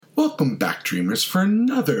Welcome back, Dreamers, for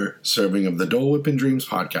another serving of the Dole Whip and Dreams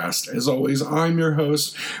podcast. As always, I'm your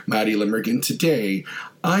host, Maddie Limerick, and today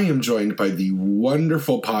I am joined by the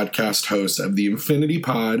wonderful podcast host of the Infinity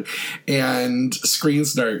Pod and Screen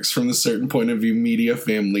Snarks from the Certain Point of View media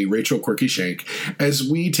family, Rachel Quirky Shank, as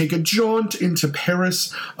we take a jaunt into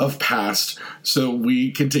Paris of past so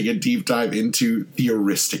we can take a deep dive into the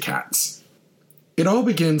Aristocats. It all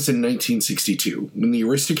begins in 1962, when the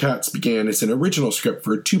Aristocats began as an original script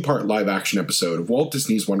for a two-part live-action episode of Walt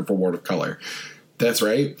Disney's Wonderful World of Color. That's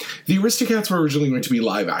right, the Aristocats were originally going to be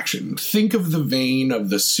live-action. Think of the vein of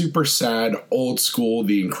the super sad, old-school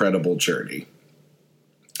The Incredible Journey.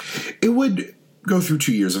 It would go through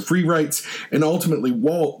 2 years of rewrites, and ultimately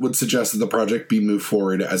Walt would suggest that the project be moved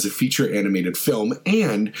forward as a feature animated film,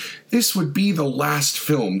 and this would be the last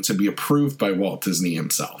film to be approved by Walt Disney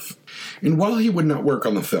himself. And while he would not work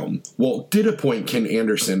on the film, Walt did appoint Ken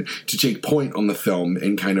Anderson to take point on the film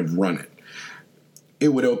and kind of run it. It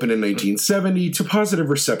would open in 1970 to positive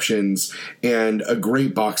receptions and a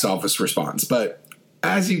great box office response, but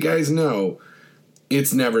as you guys know,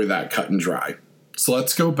 it's never that cut and dry. So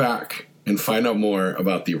let's go back and find out more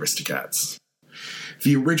about the Aristocats.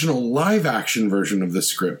 The original live-action version of the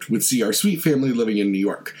script would see our sweet family living in New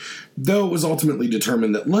York, though it was ultimately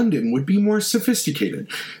determined that London would be more sophisticated.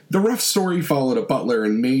 The rough story followed a butler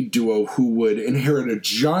and maid duo who would inherit a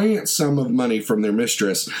giant sum of money from their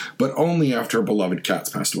mistress, but only after her beloved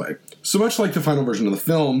cats passed away. So much like the final version of the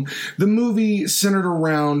film, the movie centered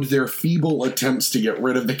around their feeble attempts to get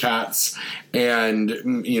rid of the cats, and,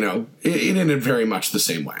 it ended very much the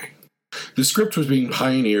same way. The script was being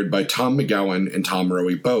pioneered by Tom McGowan and Tom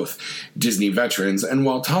Rowe, both Disney veterans, and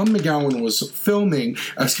while Tom McGowan was filming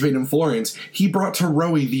Escapade in Florence, he brought to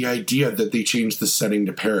Rowe the idea that they changed the setting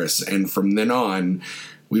to Paris, and from then on,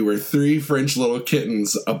 we were three French little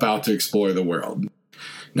kittens about to explore the world.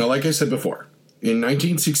 Now, like I said before, in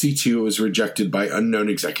 1962, it was rejected by unknown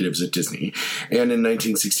executives at Disney, and in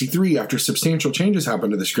 1963, after substantial changes happened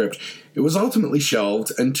to the script, it was ultimately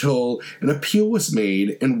shelved until an appeal was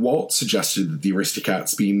made, and Walt suggested that the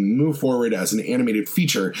Aristocats be moved forward as an animated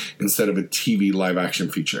feature instead of a TV live-action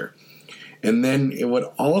feature. And then it would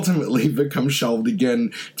ultimately become shelved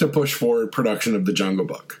again to push forward production of The Jungle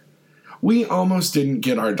Book. We almost didn't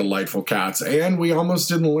get our delightful cats, and we almost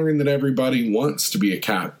didn't learn that everybody wants to be a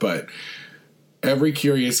cat, but every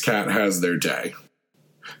curious cat has their day.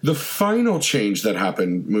 The final change that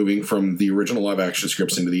happened moving from the original live-action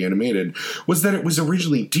scripts into the animated was that it was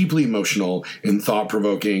originally deeply emotional and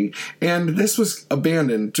thought-provoking, and this was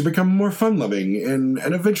abandoned to become more fun-loving and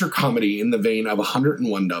an adventure comedy in the vein of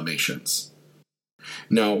 101 Dalmatians.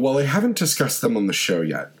 Now, while I haven't discussed them on the show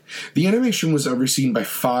yet, the animation was overseen by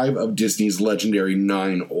 5 of Disney's legendary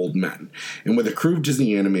 9 old men, and with a crew of Disney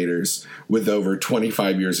animators with over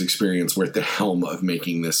 25 years' experience were at the helm of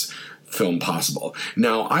making this film possible.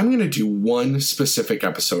 Now, I'm going to do one specific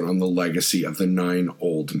episode on the legacy of the 9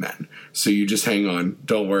 old men, so you just hang on.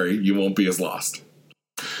 Don't worry, you won't be as lost.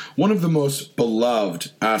 One of the most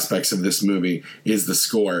beloved aspects of this movie is the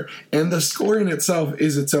score, and the score in itself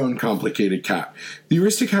is its own complicated cat. The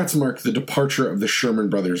Aristocats marked the departure of the Sherman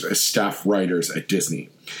Brothers as staff writers at Disney.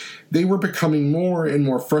 They were becoming more and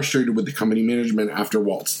more frustrated with the company management after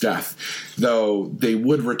Walt's death, though they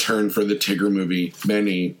would return for the Tigger movie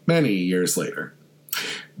many, many years later.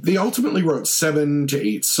 They ultimately wrote 7 to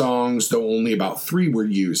 8 songs, though only about 3 were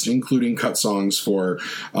used, including cut songs for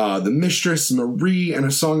The Mistress, Marie, and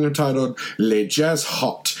a song entitled Les Jazz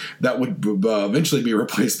Hot that would eventually be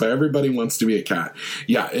replaced by Everybody Wants to Be a Cat.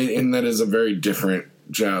 Yeah, and that is a very different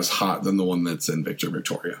Jazz Hot than the one that's in Victor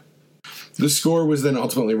Victoria. The score was then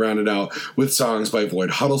ultimately rounded out with songs by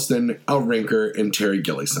Floyd Huddleston, Al Rinker, and Terry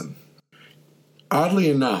Gillison. Oddly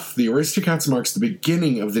enough, the Aristocats marks the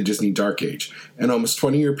beginning of the Disney Dark Age, an almost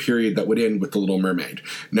 20-year period that would end with The Little Mermaid.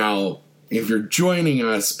 Now, if you're joining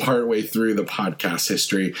us partway through the podcast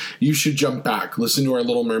history, you should jump back, listen to our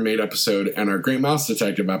Little Mermaid episode and our Great Mouse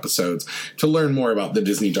Detective episodes to learn more about the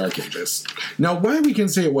Disney Dark Ages. Now, why we can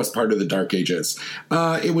say it was part of the Dark Ages,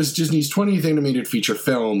 it was Disney's 20th animated feature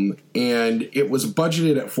film, and it was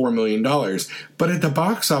budgeted at $4 million, but at the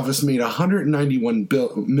box office made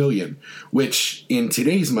 $191 million, which in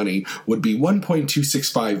today's money would be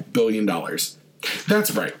 $1.265 billion.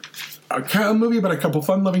 That's right. A movie about a couple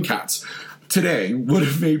fun-loving cats today would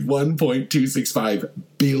have made $1.265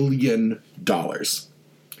 billion.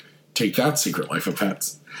 Take that, Secret Life of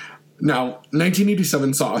Pets. Now,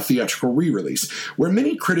 1987 saw a theatrical re-release, where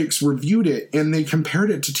many critics reviewed it and they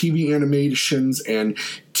compared it to TV animations and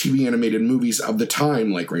TV animated movies of the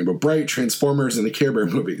time, like Rainbow Bright, Transformers, and the Care Bear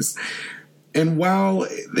movies. And while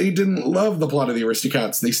they didn't love the plot of the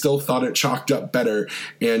Aristocats, they still thought it chalked up better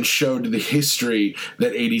and showed the history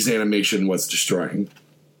that 80s animation was destroying.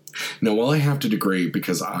 Now, while I have to disagree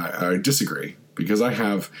because I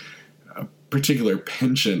have a particular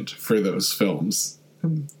penchant for those films,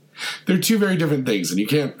 they're two very different things, and you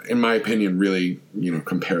can't, in my opinion, really,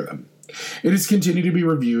 compare them. It has continued to be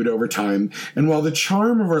reviewed over time, and while the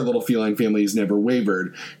charm of our little feline family has never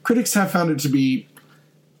wavered, critics have found it to be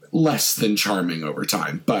less than charming over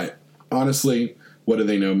time. But honestly, what do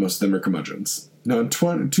they know? Most of them are curmudgeons. Now, in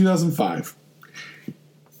 2005,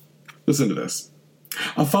 listen to this.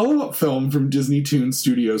 A follow-up film from Disney Toon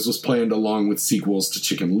Studios was planned along with sequels to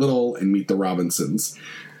Chicken Little and Meet the Robinsons.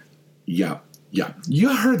 Yeah,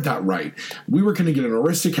 you heard that right. We were going to get an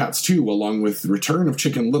Aristocats 2 along with Return of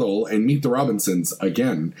Chicken Little and Meet the Robinsons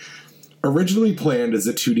again. Originally planned as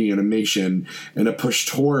a 2D animation, and a push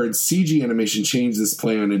towards CG animation changed this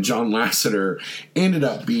plan, and John Lasseter ended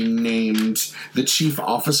up being named the chief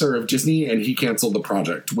officer of Disney, and he canceled the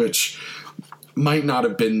project, which might not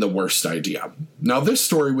have been the worst idea. Now, this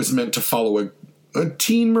story was meant to follow a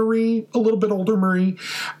teen Marie, a little bit older Marie,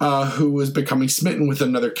 who was becoming smitten with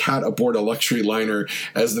another cat aboard a luxury liner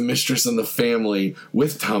as the mistress and the family,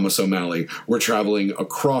 with Thomas O'Malley, were traveling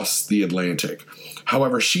across the Atlantic.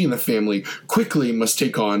 However, she and the family quickly must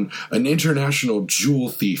take on an international jewel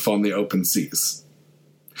thief on the open seas.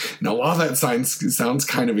 Now, while that sounds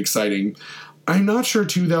kind of exciting, I'm not sure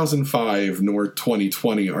 2005 nor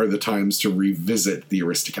 2020 are the times to revisit the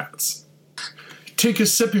Aristocats. Take a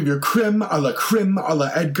sip of your creme a la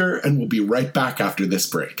Edgar, and we'll be right back after this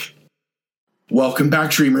break. Welcome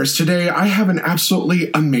back, Dreamers. Today, I have an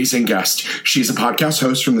absolutely amazing guest. She's a podcast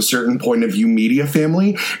host from the Certain Point of View Media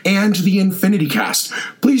family and the Infinity Cast.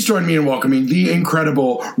 Please join me in welcoming the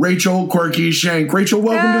incredible Rachel Corky Shank. Rachel,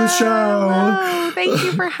 welcome to the show. Hello. Thank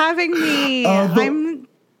you for having me. I'm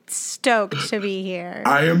stoked to be here.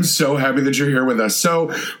 I am so happy that you're here with us. So,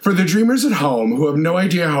 for the dreamers at home who have no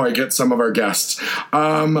idea how I get some of our guests,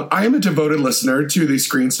 I am a devoted listener to the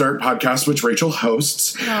Screen Start podcast, which Rachel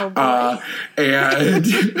hosts. Oh, boy.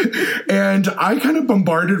 And I kind of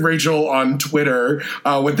bombarded Rachel on Twitter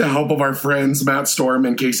with the help of our friends Matt Storm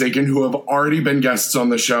and Case Aiken, who have already been guests on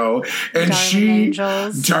the show. And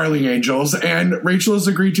Darling Angels. And Rachel has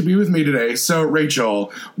agreed to be with me today. So,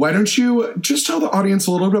 Rachel, why don't you just tell the audience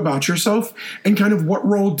a little bit about yourself and kind of what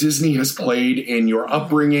role Disney has played in your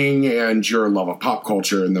upbringing and your love of pop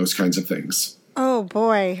culture and those kinds of things. Oh,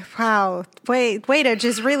 boy. Wow. Way to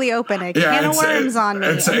just really open a can of worms on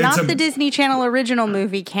me. Not the Disney Channel original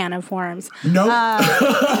movie Can of Worms. No.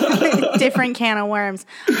 Nope. Different can of worms.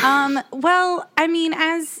 Well, I mean,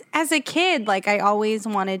 as a kid, like, I always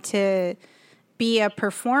wanted to be a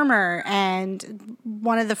performer, and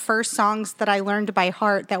one of the first songs that I learned by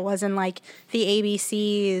heart that wasn't like the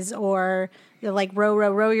ABCs or like Row,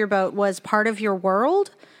 Row, Row Your Boat was Part of Your World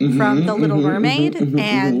from The Little Mermaid.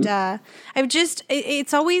 And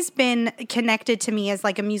it's always been connected to me as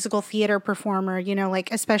like a musical theater performer,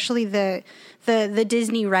 like especially the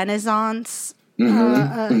Disney Renaissance,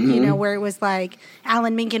 where it was like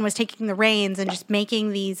Alan Menken was taking the reins and just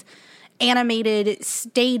making these animated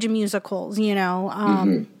stage musicals,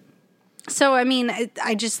 So, I mean,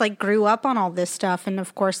 I just like grew up on all this stuff. And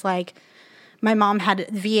of course, like my mom had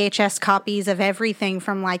VHS copies of everything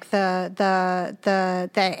from like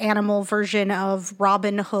the animal version of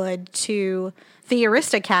Robin Hood to the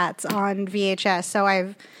Aristocats on VHS. So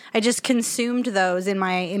I just consumed those in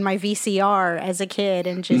my VCR as a kid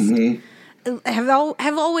and just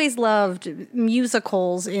have always loved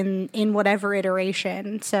musicals in whatever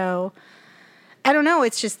iteration. So I don't know.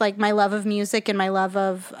 It's just like my love of music and my love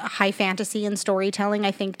of high fantasy and storytelling.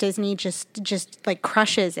 I think Disney just like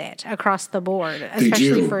crushes it across the board,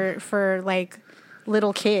 especially for like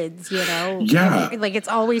little kids, Yeah. Like it's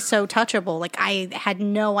always so touchable. Like I had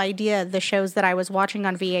no idea the shows that I was watching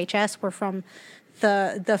on VHS were from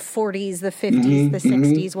the 40s, the 50s, the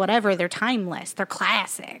 60s, whatever. They're timeless. They're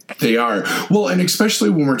classic. They are. Well, and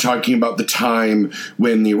especially when we're talking about the time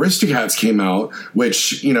when the Aristocats came out,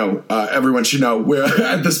 which, everyone should know we're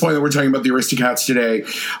at this point that we're talking about the Aristocats today.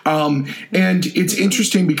 And it's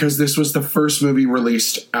interesting because this was the first movie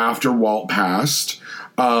released after Walt passed.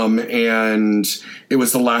 And it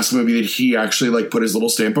was the last movie that he actually like put his little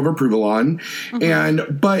stamp of approval on.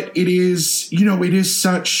 But it is, it is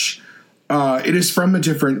such... it is from a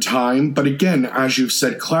different time, but again, as you've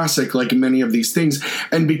said, classic, like many of these things.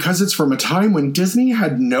 And because it's from a time when Disney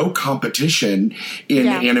had no competition in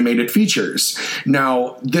animated features.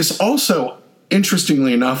 Now, this also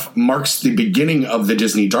interestingly enough, marks the beginning of the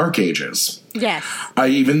Disney Dark Ages. Yes.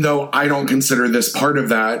 Even though I don't consider this part of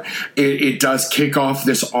that, it does kick off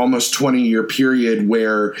this almost 20-year period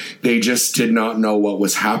where they just did not know what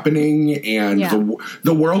was happening, and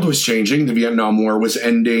the world was changing. The Vietnam War was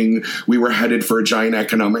ending. We were headed for a giant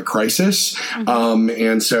economic crisis,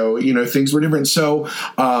 and so things were different. So,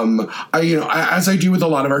 as I do with a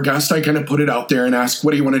lot of our guests, I kind of put it out there and ask,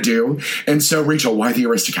 "What do you want to do?" And so, Rachel, why the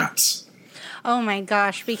Aristocats? Oh my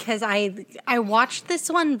gosh, because I watched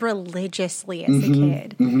this one religiously as a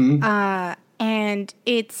kid. And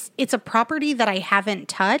it's a property that I haven't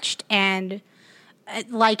touched, and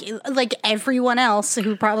like everyone else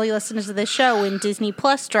who probably listens to this show, when Disney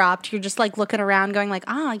Plus dropped, you're just like looking around going like,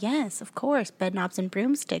 yes, of course, bed knobs and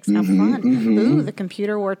broomsticks, how fun. Ooh, the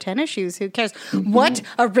computer wore tennis shoes, who cares? What?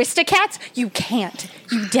 Aristocats? You can't.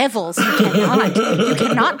 You devils, you cannot. You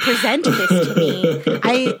cannot present this to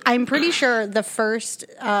me. I'm pretty sure the first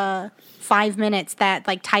 5 minutes, that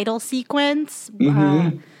like title sequence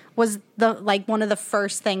was one of the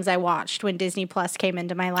first things I watched when Disney Plus came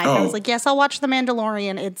into my life. I was like, yes, I'll watch The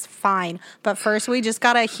Mandalorian. It's fine. But first we just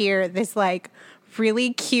got to hear this like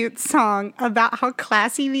really cute song about how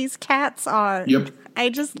classy these cats are. Yep. I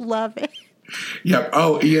just love it. Yep.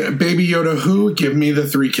 Oh, yeah. Baby Yoda, who? Give me the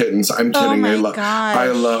 3 kittens. I'm kidding. Oh my gosh.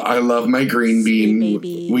 I love my green bean.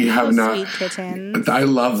 Baby. We have not. Sweet kittens. I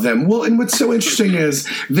love them. Well, and what's so interesting is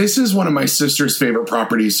this is one of my sister's favorite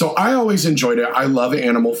properties. So I always enjoyed it. I love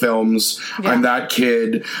animal films. Yeah. I'm that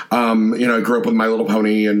kid. I grew up with My Little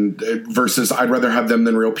Pony, and versus I'd rather have them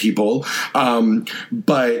than real people.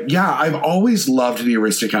 But yeah, I've always loved the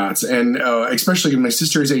Aristocats, and especially my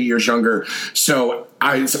sister is 8 years younger. So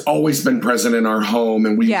it's always been present in our home,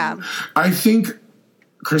 and I think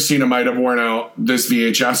Christina might have worn out this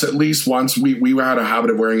VHS at least once. We had a habit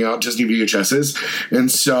of wearing out Disney VHSs, and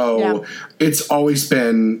so it's always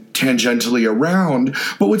been tangentially around.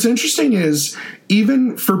 But what's interesting is,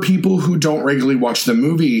 even for people who don't regularly watch the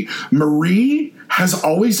movie, Marie has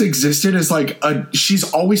always existed as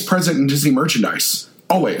she's always present in Disney merchandise.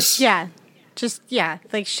 Always. Yeah.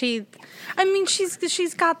 Like she's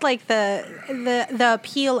got like the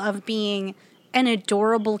appeal of being an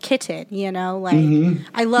adorable kitten,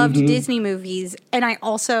 I loved Disney movies, and I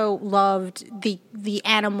also loved the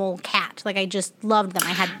animal cat. Like I just loved them.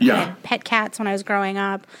 I had pet cats when I was growing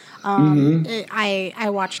up. I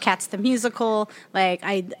watched Cats the musical. Like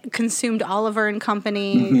I consumed Oliver and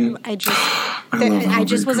Company. I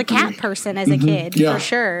just was a cat person as a kid, for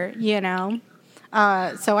sure,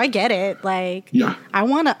 So I get it. Like, I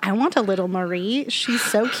want a little Marie. She's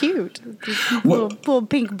so cute. Little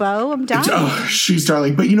pink bow. I'm dying. Oh, she's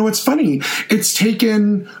darling. But what's funny? It's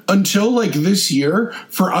taken until like this year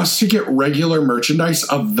for us to get regular merchandise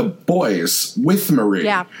of the boys with Marie.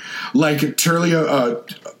 Yeah. Like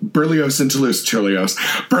Berlioz and Toulouse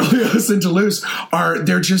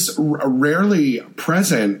they're just rarely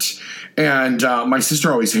present. And my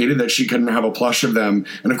sister always hated that she couldn't have a plush of them.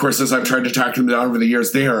 And of course, as I've tried to track them down over the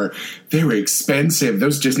years, they were expensive.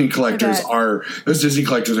 Those Disney collectors are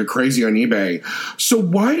crazy on eBay. So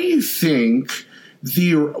why do you think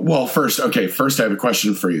first I have a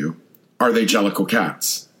question for you. Are they Jellicle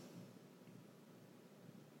cats?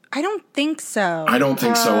 I don't think so. I don't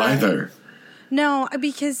think so either. No,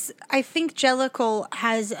 because I think Jellicle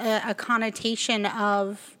has a connotation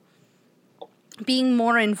of being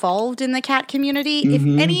more involved in the cat community.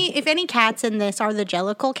 If any cats in this are the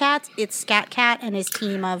Jellicle cats, it's Scat Cat and his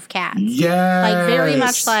team of cats. Yes. Like very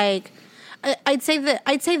much like I'd say the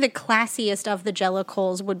classiest of the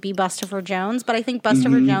Jellicles would be Bustafer Jones, but I think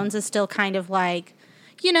Bustafer Jones is still kind of like,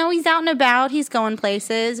 he's out and about, he's going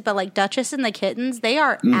places, but like Duchess and the kittens, they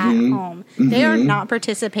are at home. They are not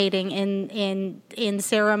participating in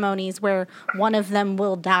ceremonies where one of them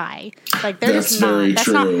will die. Like that's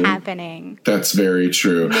not happening. That's very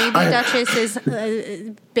true. Maybe Duchess's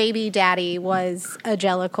baby daddy was a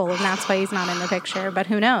Jellicle, and that's why he's not in the picture, but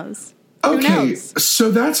who knows? Okay,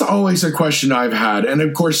 so that's always a question I've had. And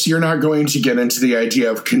of course, you're not going to get into the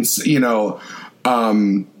idea of,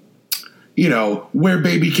 where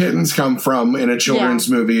baby kittens come from in a children's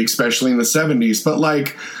movie, especially in the 70s. But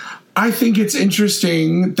like, I think it's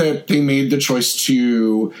interesting that they made the choice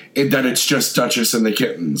that it's just Duchess and the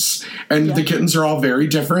kittens. And the kittens are all very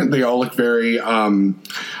different. They all look very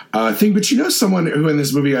but someone who in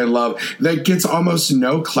this movie I love that gets almost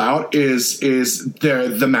no clout is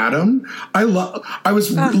the madam. I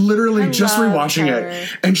was literally just rewatching it,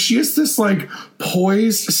 and she is this like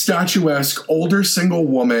poised, statuesque, older single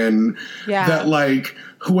woman that like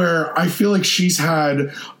where I feel like she's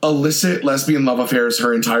had illicit lesbian love affairs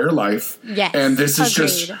her entire life. Yes. And this is Agreed.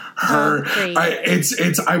 just her.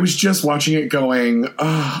 Agreed. I was just watching it going,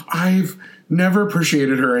 I've never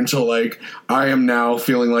appreciated her until like I am now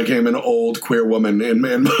feeling like I'm an old queer woman in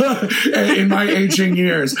my aging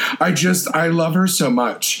years. I love her so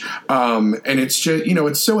much. And it's just,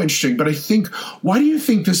 it's so interesting. But I think, why do you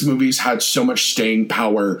think this movie's had so much staying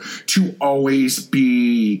power to always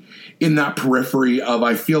be in that periphery of,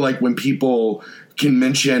 I feel like when people can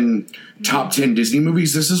mention top 10 Disney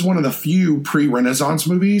movies, this is one of the few pre-Renaissance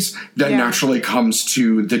movies that naturally comes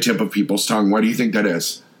to the tip of people's tongue. Why do you think that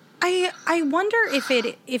is? I wonder if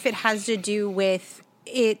it has to do with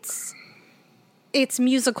its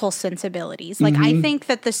musical sensibilities. Like, I think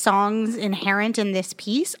that the songs inherent in this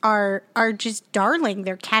piece are just darling.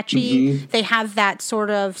 They're catchy. They have that sort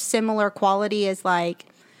of similar quality as, like,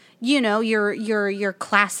 your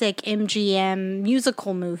classic MGM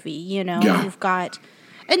musical movie. You've got,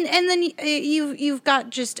 and then you've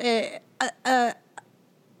got just a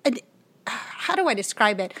how do I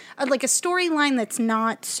describe it? Like a storyline that's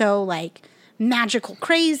not so like magical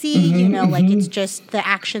crazy, like it's just the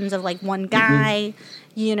actions of like one guy,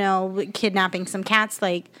 kidnapping some cats.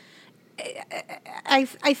 Like, I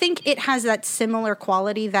think it has that similar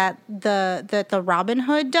quality that the Robin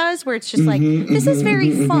Hood does, where it's just like, this is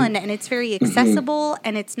very fun and it's very accessible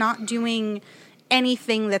and it's not doing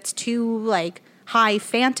anything that's too like high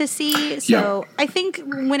fantasy. So I think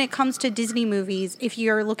when it comes to Disney movies, if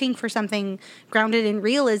you're looking for something grounded in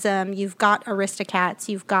realism, you've got Aristocats,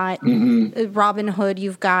 you've got Robin Hood,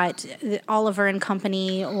 you've got Oliver and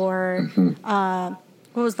Company, or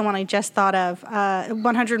what was the one I just thought of?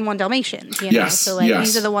 101 Dalmatians. So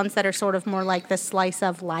these are the ones that are sort of more like the slice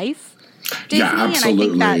of life Disney. Yeah,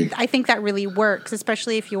 absolutely. And I think that really works,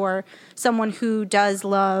 especially if you're someone who does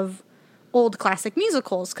love old classic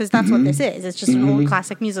musicals, because that's what this is. It's just an old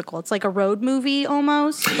classic musical. It's like a road movie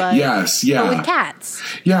almost, but, but with cats.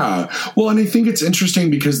 Yeah. Well, and I think it's interesting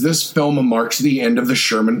because this film marks the end of the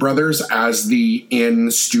Sherman Brothers as the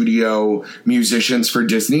in-studio musicians for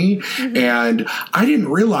Disney. And I didn't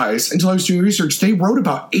realize until I was doing research, they wrote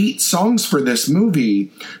about 8 songs for this movie.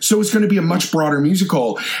 So it's going to be a much broader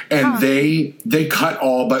musical. And they cut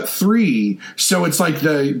all but 3. So it's like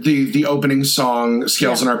the opening song,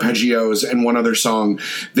 Scales and Arpeggios, and one other song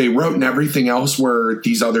they wrote, and everything else were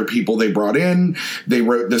these other people they brought in. They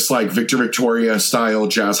wrote this like Victor Victoria style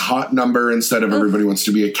jazz hot number instead of Everybody Wants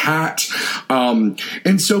to Be a Cat.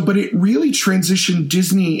 And so, but it really transitioned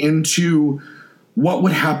Disney into what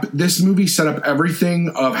would happen. This movie set up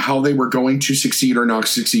everything of how they were going to succeed or not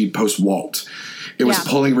succeed post Walt. It was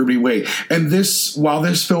pulling everybody away. And while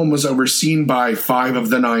this film was overseen by 5 of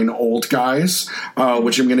the 9 old guys,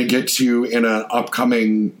 which I'm going to get to in an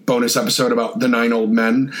upcoming bonus episode about the 9 old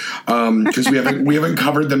men, because we haven't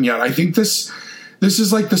covered them yet. I think this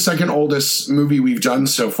is like the second oldest movie we've done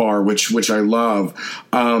so far, which I love.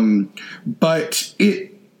 But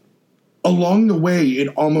along the way, it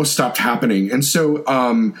almost stopped happening. And so,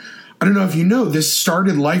 I don't know if you know, this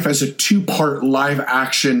started life as a 2-part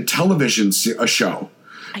live-action television show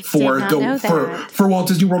for Walt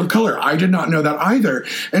Disney World of Color. I did not know that either.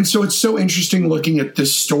 And so it's so interesting looking at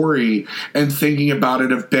this story and thinking about it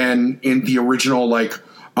have been in the original, like,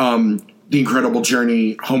 The Incredible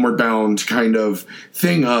Journey, Homeward Bound kind of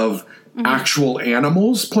thing of actual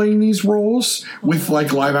animals playing these roles with,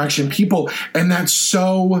 like, live-action people. And that's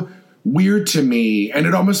so weird to me. And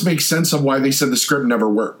it almost makes sense of why they said the script never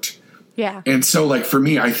worked. Yeah. And so, like, for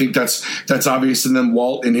me, I think that's obvious. And then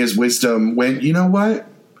Walt, in his wisdom, went, you know what?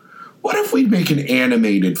 What if we make an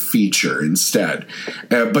animated feature instead?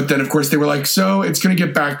 But then, of course, they were like, so it's going to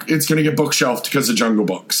get bookshelved because of Jungle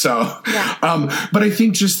Book. So, but I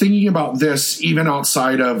think just thinking about this, even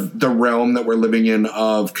outside of the realm that we're living in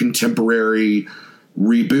of contemporary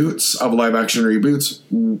reboots, of live action reboots,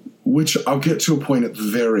 which I'll get to a point at the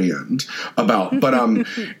very end about, but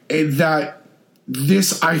that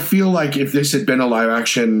this, I feel like if this had been a live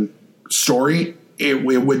action story, it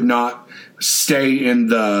would not stay in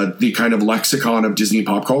the kind of lexicon of Disney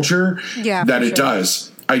pop culture that it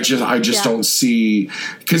does. I just don't see,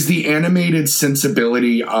 because the animated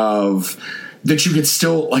sensibility of that you could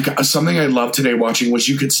still, like, something I love today watching was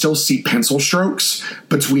you could still see pencil strokes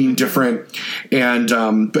between different, and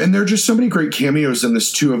there are just so many great cameos in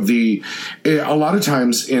this too. A lot of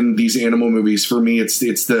times in these animal movies, for me, it's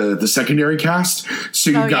the secondary cast.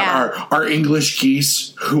 So you've got our English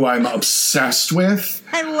geese, who I'm obsessed with.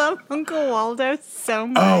 I love Uncle Waldo so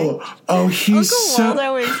much. He's Uncle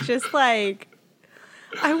Waldo is just like,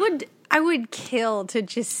 I would kill to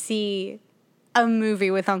just see a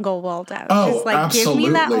movie with Uncle Waldo. Oh, just like absolutely.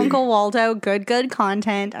 give me that Uncle Waldo good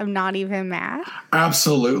content. I'm not even mad.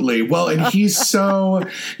 Absolutely. Well, and he's so,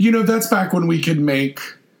 that's back when we could make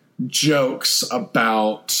jokes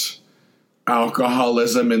about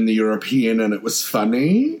alcoholism in the European and it was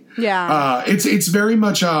funny. Yeah. It's very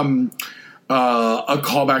much a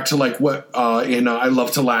callback to like what in I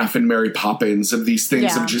Love to Laugh in Mary Poppins, of these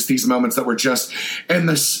things, of just these moments that were just,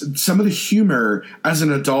 and some of the humor as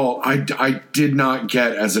an adult I did not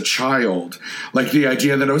get as a child, like the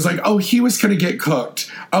idea that it was like, oh, he was going to get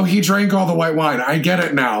cooked, oh, he drank all the white wine, I get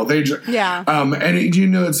it now, and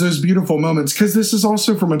it's those beautiful moments, because this is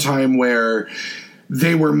also from a time where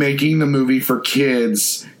they were making the movie for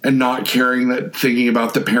kids and not thinking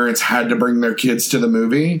about the parents had to bring their kids to the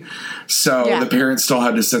movie. So the parents still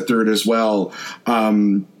had to sit through it as well.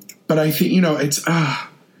 But I think, it's, I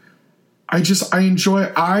just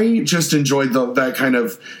enjoyed that kind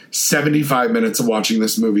of 75 minutes of watching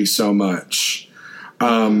this movie so much.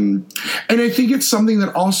 And I think it's something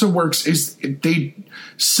that also works is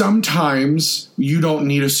sometimes you don't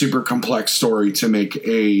need a super complex story to make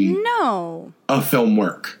a film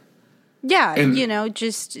work. Yeah. And,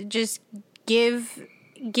 just give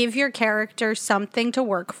your character something to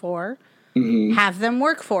work for. Mm-hmm. Have them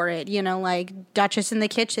work for it. Like Duchess and the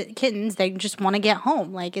Kittens, they just want to get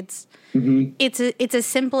home. Like it's a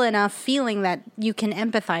simple enough feeling that you can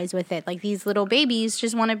empathize with it. Like these little babies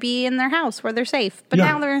just want to be in their house where they're safe, but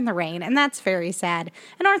now they're in the rain, and that's very sad.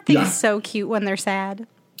 And aren't they so cute when they're sad?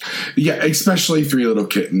 Yeah, especially Three Little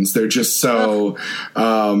Kittens. They're just so,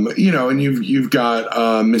 and you've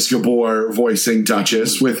got Miss Gabor voicing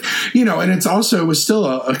Duchess with, and it was still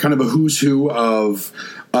a kind of a who's who of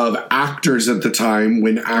actors at the time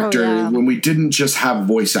when we didn't just have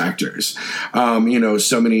voice actors.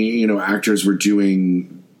 So many, actors were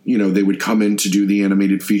doing, they would come in to do the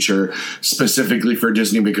animated feature specifically for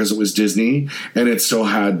Disney because it was Disney, and it still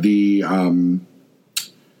had the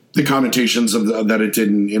connotations that it did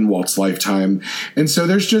in Walt's lifetime. And so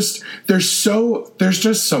there's just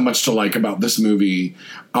so much to like about this movie.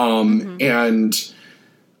 And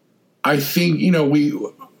I think, we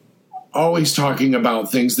always talking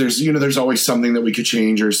about things. There's always something that we could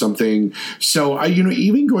change or something. So I,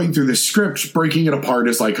 even going through the script, breaking it apart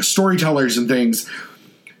as like storytellers and things,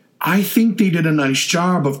 I think they did a nice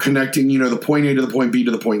job of connecting, the point A to the point B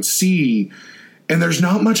to the point C. And there's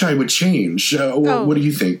not much I would change. What do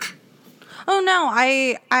you think? Oh no,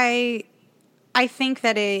 I think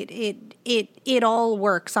that it all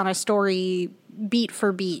works on a story beat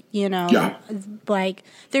for beat. Yeah. Like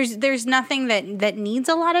there's nothing that needs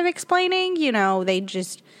a lot of explaining.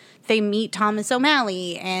 They meet Thomas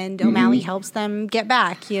O'Malley, and O'Malley helps them get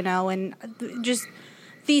back. And just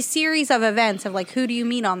these series of events of like, who do you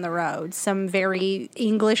meet on the road? Some very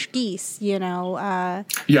English geese, two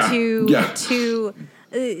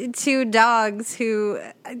dogs who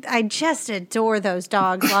I just adore those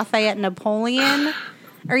dogs, Lafayette and Napoleon.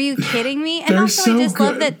 Are you kidding me? And They're also so I just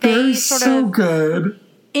love that they good.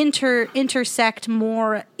 intersect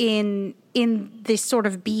more in this sort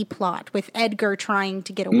of B plot with Edgar trying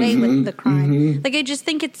to get away with the crime. Like I just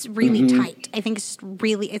think it's really tight. I think it's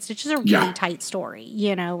just a really tight story.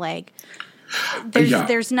 Like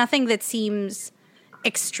there's nothing that seems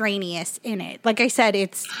extraneous in it. Like I said,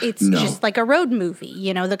 it's just like a road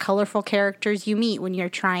movie. The colorful characters you meet when you're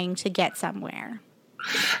trying to get somewhere.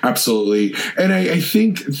 Absolutely. And I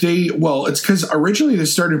think it's because originally they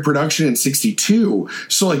started production in 1962.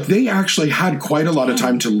 So like they actually had quite a lot of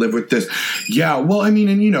time to live with this. Yeah. Well, I mean,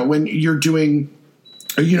 and when you're doing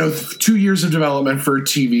 2 years of development for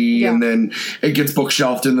TV and then it gets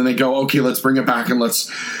bookshelved and then they go, okay, let's bring it back and let's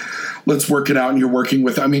work it out. And you're working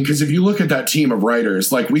with, because if you look at that team of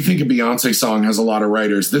writers, like we think a Beyonce song has a lot of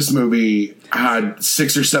writers. This movie had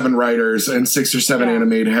 6 or 7 writers and 6 or 7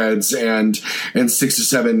 animated heads and 6 or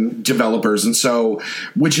 7 developers. And so,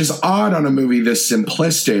 which is odd on a movie this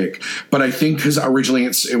simplistic, but I think because originally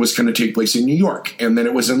it was going to take place in New York and then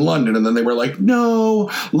it was in London. And then they were like,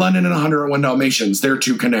 no, London and 101 Dalmatians, they're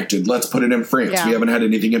too connected. Let's put it in France. Yeah. We haven't had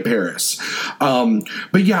anything in Paris.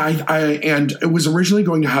 But yeah, and it was originally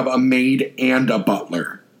going to have a maid and a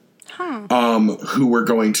butler. Who were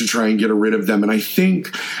going to try and get rid of them. And I think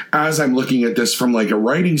as I'm looking at this from like a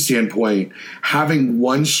writing standpoint, having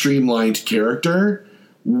one streamlined character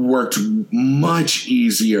worked much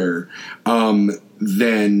easier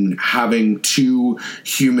than having 2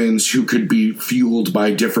 humans who could be fueled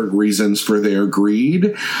by different reasons for their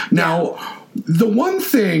greed. Now, the one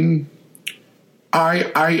thing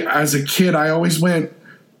I as a kid, I always went,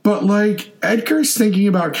 But, like, Edgar's thinking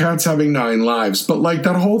about cats having 9 lives. But, like,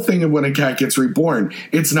 that whole thing of when a cat gets reborn,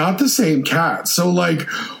 it's not the same cat. So, like,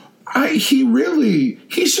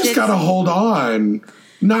 he's just got to hold on.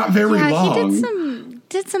 Not very long. He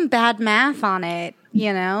did some bad math on it,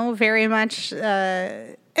 very much.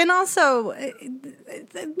 And also,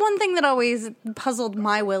 one thing that always puzzled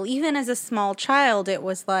my will, even as a small child, it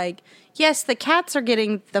was like, yes, the cats are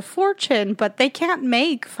getting the fortune, but they can't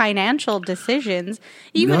make financial decisions.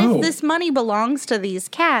 Even if this money belongs to these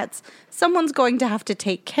cats, someone's going to have to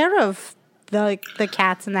take care of the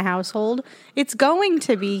cats in the household. It's going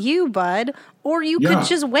to be you, bud. Or you could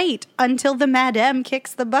just wait until the Madame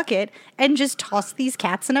kicks the bucket and just toss these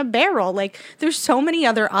cats in a barrel. Like, there's so many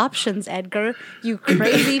other options, Edgar. You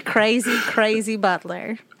crazy, crazy, crazy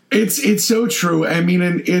butler. It's so true. I mean,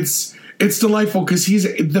 and it's delightful because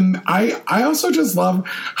I also just love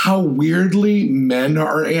how weirdly men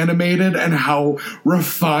are animated and how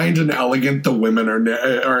refined and elegant the women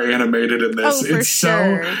are animated in this. It's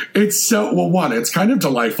kind of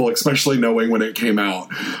delightful, especially knowing when it came out.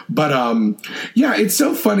 But it's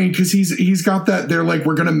so funny because he's got that. They're like,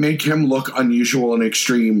 we're gonna make him look unusual and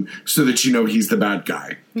extreme so that he's the bad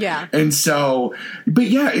guy. Yeah. And so,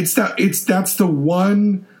 but yeah, that's the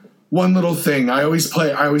one little thing. I always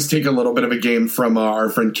take a little bit of a game from our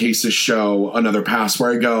friend Case's show, Another Pass,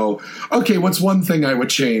 where I go, okay, what's one thing I would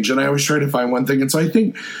change? And I always try to find one thing. And so I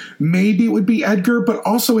think maybe it would be Edgar, but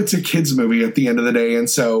also it's a kid's movie at the end of the day. And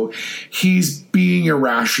so he's being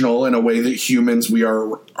irrational in a way that humans, we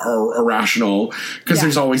are irrational. Because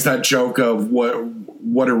there's always that joke of what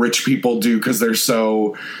do rich people do because they're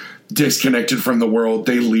so disconnected from the world.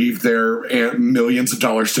 They leave their millions of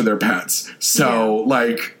dollars to their pets. So,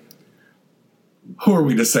 who are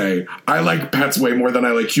we to say? I like pets way more than I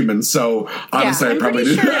like humans, so honestly, I probably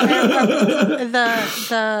do.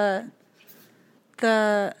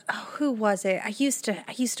 Who was it? I used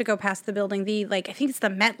to go past the building. I think it's the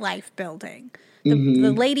MetLife building.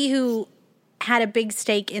 The lady who had a big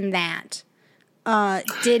stake in that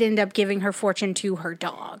did end up giving her fortune to her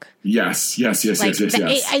dog. Yes. It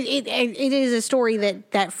is a story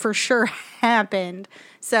that for sure happened.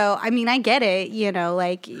 So, I mean, I get it, your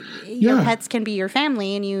pets can be your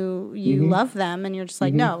family and you love them and you're just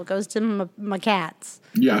like, no, it goes to my cats.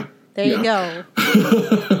 Yeah. There you go.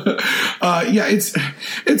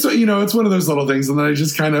 It's one of those little things. And then I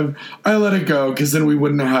just I let it go because then we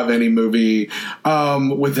wouldn't have any movie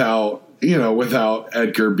without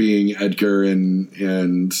Edgar being Edgar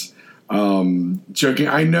and joking.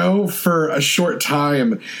 I know for a short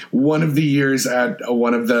time, one of the years at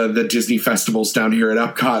one of the Disney festivals down here at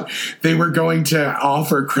Epcot, they were going to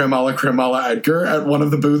offer Creme a la Edgar at one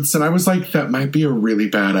of the booths. And I was like, that might be a really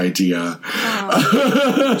bad idea.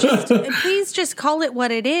 Please just call it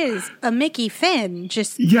what it is. A Mickey Finn.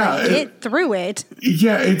 Just get through it.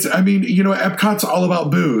 Yeah. Epcot's all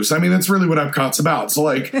about booze. I mean, that's really what Epcot's about. So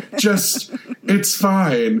it's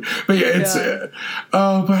fine. But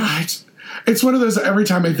it's one of those, every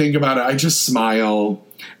time I think about it, I just smile.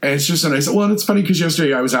 And it's just so nice. Well, and it's funny because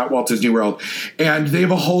yesterday I was at Walt Disney World and they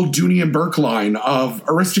have a whole Dooney and Burke line of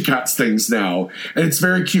Aristocats things now. And it's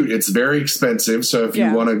very cute. It's very expensive. So if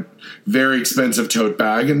you want a very expensive tote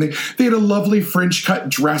bag, and they had a lovely French cut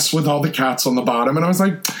dress with all the cats on the bottom. And I was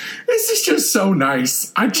like, this is just so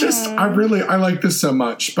nice. I like this so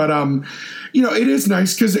much. But, it is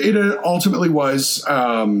nice because it ultimately was,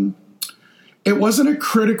 it wasn't a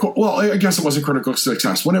critical... Well, I guess it was a critical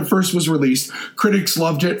success. When it first was released, critics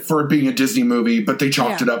loved it for it being a Disney movie, but they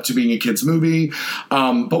chalked it up to being a kid's movie.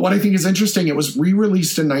 But what I think is interesting, it was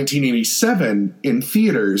re-released in 1987 in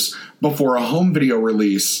theaters before a home video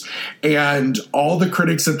release. And all the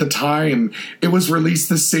critics at the time, it was released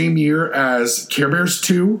the same year as Care Bears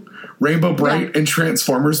 2, Rainbow Bright, and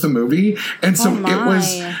Transformers the movie. And so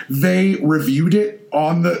they reviewed it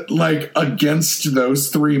on against those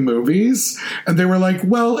 3 movies. And they were like,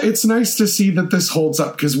 well, it's nice to see that this holds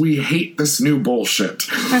up because we hate this new bullshit.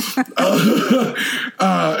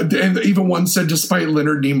 And even one said, despite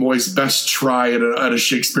Leonard Nimoy's best try at a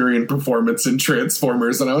Shakespearean performance in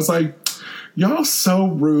Transformers. And I was like, y'all so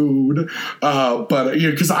rude. But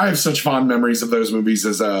because I have such fond memories of those movies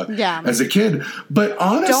as a kid. But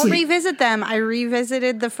honestly, don't revisit them. I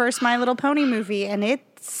revisited the first My Little Pony movie and it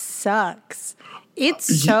sucks.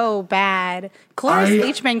 It's so bad. Cloris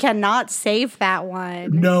Leachman cannot save that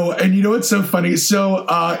one. No, and you know what's so funny? So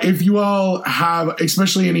if you all have,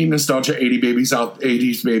 especially any nostalgia 80s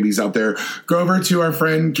babies out there, go over to our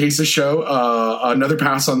friend Case's show, Another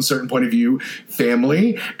Pass on Certain Point of View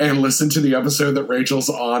Family, and listen to the episode that Rachel's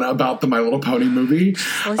on about the My Little Pony movie.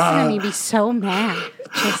 Listen to me be so mad.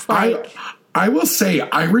 Just I will say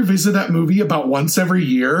I revisit that movie about once every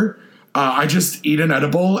year. I just eat an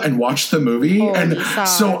edible and watch the movie. Holy and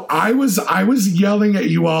sauce. so I was yelling at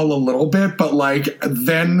you all a little bit, but like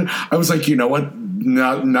then I was like, you know what?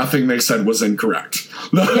 Nothing they said was incorrect.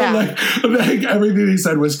 Yeah. like everything they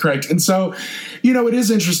said was correct. And so, you know, it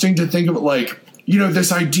is interesting to think of like, you know,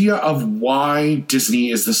 this idea of why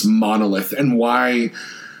Disney is this monolith and why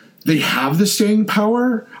they have the staying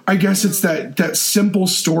power. I guess it's that simple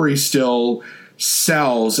story still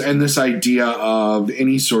sells, and this idea of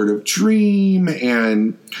any sort of dream,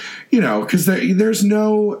 and you know, because there's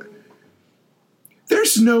no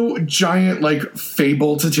giant like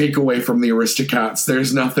fable to take away from the Aristocats.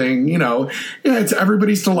 There's nothing, you know. Yeah, it's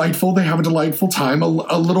everybody's delightful. They have a delightful time. A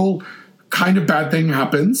little kind of bad thing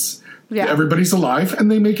happens. Yeah. Everybody's alive, and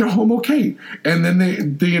they make it home okay. And then they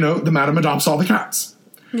you know, the madam adopts all the cats.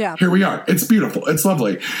 Yeah. Here we are. It's beautiful. It's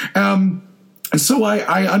lovely. So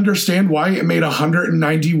I understand why it made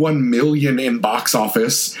 $191 million in box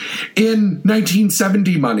office in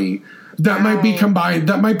 1970 money. That might be combined with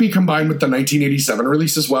the 1987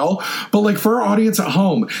 release as well. But like for our audience at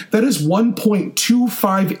home, that is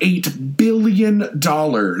 $1.258 billion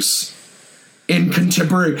in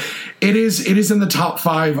contemporary. It is in the top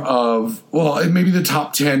 5 of, well, it may be the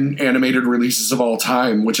top 10 animated releases of all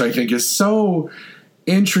time, which I think is so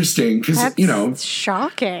interesting because, you know,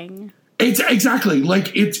 shocking. It's exactly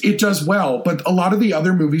like it does well, but a lot of the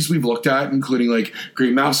other movies we've looked at, including like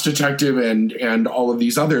Great Mouse Detective and all of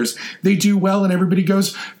these others, they do well, and everybody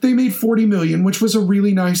goes, they made $40 million, which was a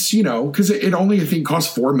really nice, you know, because it only I think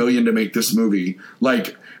cost $4 million to make this movie,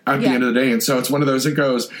 like at the end of the day, and so it's one of those that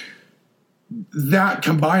goes. That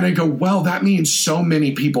combined, I go, well, that means so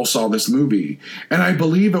many people saw this movie, and I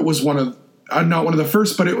believe it was one of. Not one of the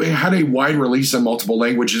first, but it had a wide release in multiple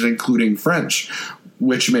languages, including French,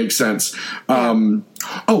 which makes sense.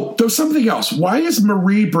 There's something else. Why is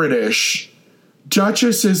Marie British?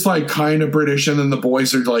 Duchess is like kind of British, and then the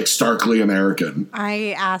boys are like starkly American.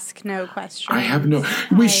 I ask no questions. I have no.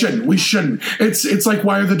 We shouldn't. It's like,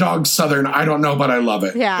 why are the dogs Southern? I don't know, but I love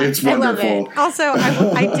it. Yeah, it's wonderful. I love it. Also,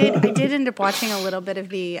 I did end up watching a little bit of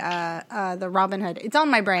the Robin Hood. It's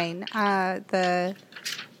on my brain.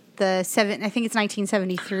 I think it's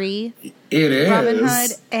 1973. It is Robin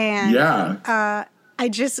Hood, and I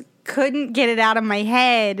just couldn't get it out of my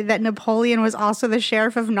head that Napoleon was also the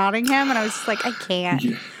sheriff of Nottingham, and I was just like, I can't.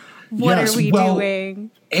 Yeah. What are we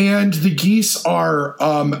doing? And the geese are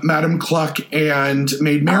Madame Cluck and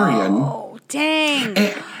Maid Marian. Oh, dang!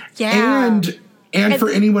 And for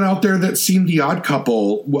anyone out there that's seen The Odd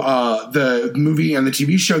Couple, the movie and the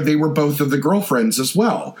TV show, they were both of the girlfriends as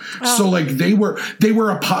well. Oh. So like they were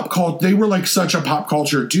a pop cult. They were like such a pop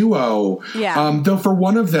culture duo. Yeah. Though for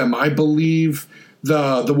one of them, I believe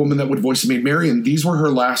the woman that would voice Maid Marian, these were her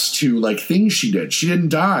last 2 like things she did. She didn't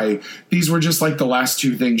die. These were just like the last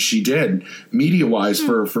 2 things she did media wise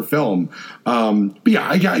for film. But yeah,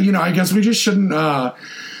 I guess we just shouldn't talk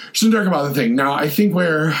about the thing. Now I think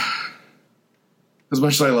as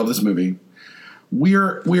much as I love this movie,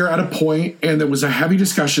 we're at a point, and there was a heavy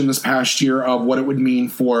discussion this past year of what it would mean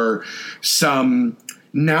for some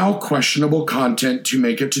now questionable content to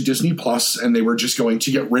make it to Disney Plus, and they were just going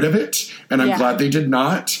to get rid of it, and I'm glad they did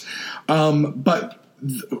not. But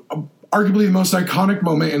arguably the most iconic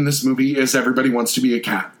moment in this movie is everybody wants to be a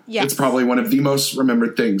cat. Yes. It's probably one of the most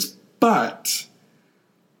remembered things. But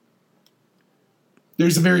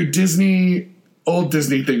there's a very old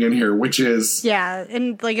Disney thing in here, which is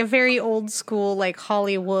and like a very old school, like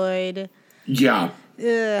Hollywood. Yeah.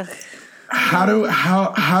 Ugh.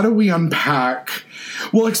 How do we unpack?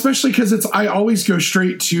 Well, especially because I always go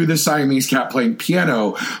straight to the Siamese cat playing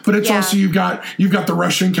piano, but it's also you've got the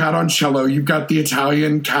Russian cat on cello, you've got the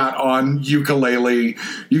Italian cat on ukulele,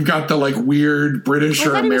 you've got the like weird British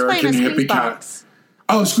or American hippie cat.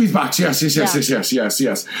 Oh, Squeezebox, yes.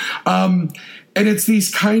 And it's these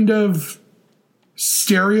kind of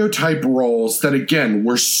stereotype roles that, again,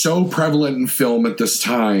 were so prevalent in film at this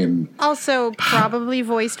time. Also, probably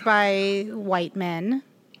voiced by white men.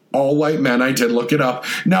 All white men. I did look it up.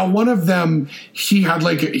 Now, one of them, he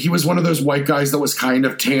was one of those white guys that was kind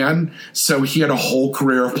of tan, so he had a whole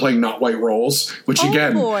career of playing not white roles, which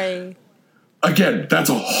again, that's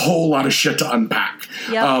a whole lot of shit to unpack.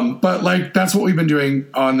 Yep. But like, that's what we've been doing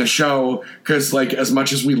on the show, because like, as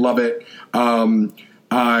much as we love it,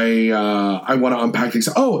 I want to unpack things.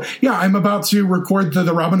 Oh, yeah, I'm about to record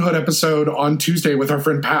the Robin Hood episode on Tuesday with our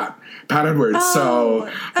friend Pat Edwards. Oh,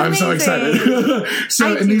 so I'm so excited.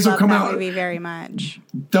 And these will come out movie very much.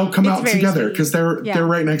 They'll come out together because they're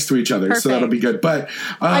right next to each other. Perfect. So that'll be good. But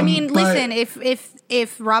I mean, listen,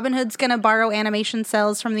 if Robin Hood's going to borrow animation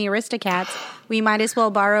cells from the Aristocats, we might as well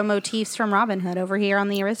borrow motifs from Robin Hood over here on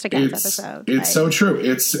the Aristocats episode. It's so true.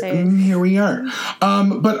 Here we are.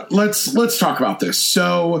 But let's talk about this.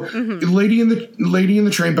 So, Lady in the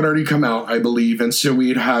Tramp had already come out, I believe, and so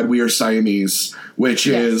We Are Siamese, which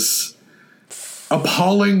is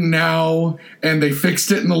appalling now, and they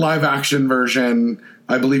fixed it in the live action version.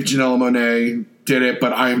 I believe Janelle Monáe did it,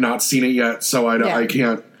 but I have not seen it yet, so I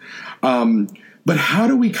can't. But how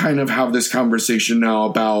do we kind of have this conversation now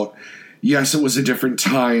about, yes, it was a different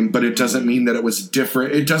time, but it doesn't mean that it was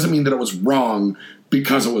different. It doesn't mean that it was wrong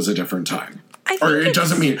because it was a different time. It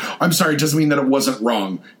doesn't mean that it wasn't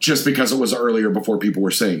wrong just because it was earlier before people were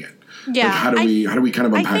saying it. Yeah. Like, how do we kind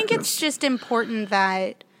of unpack this? I think it's just important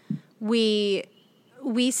that we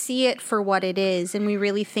see it for what it is, and we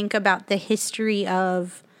really think about the history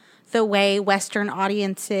of the way Western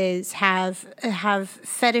audiences have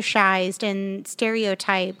fetishized and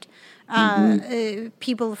stereotyped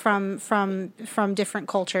people from different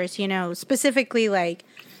cultures, specifically like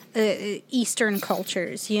Eastern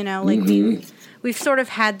cultures, like we've sort of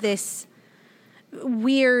had this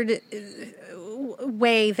weird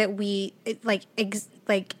way that we like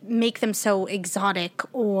make them so exotic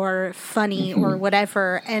or funny or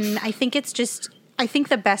whatever. And I think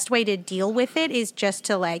the best way to deal with it is just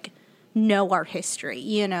to know our history,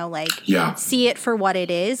 see it for what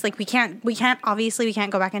it is. Like we can't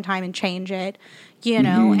go back in time and change it,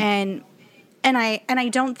 and I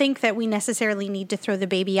don't think that we necessarily need to throw the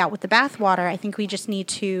baby out with the bathwater. I think we just need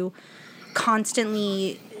to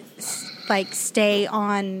constantly stay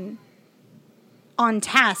on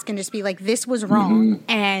task and just be like, this was wrong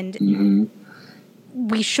and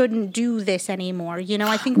we shouldn't do this anymore.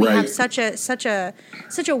 I think we have such a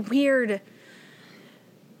weird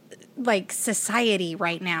society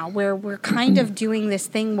right now where we're kind of doing this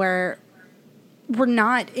thing where we're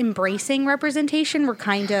not embracing representation. We're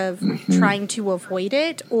kind of trying to avoid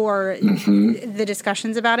it or the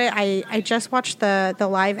discussions about it. I just watched the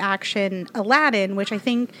live action Aladdin, which I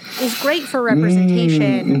think is great for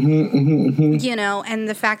representation, and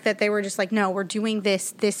the fact that they were just like, no, we're doing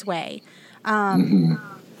this way.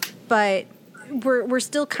 But we're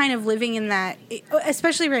still kind of living in that,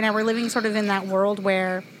 especially right now, we're living sort of in that world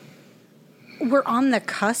where we're on the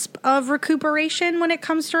cusp of recuperation when it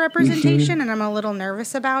comes to representation, and I'm a little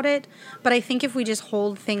nervous about it. But I think if we just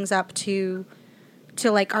hold things up to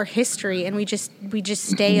our history and we just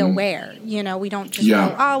stay aware, we don't just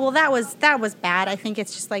go, oh well, that was bad. I think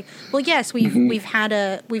it's just like, well, yes, we've had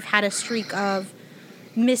a streak of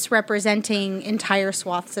misrepresenting entire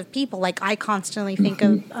swaths of people. Like I constantly think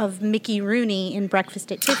of Mickey Rooney in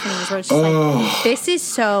Breakfast at Tiffany's, where it's just like, this is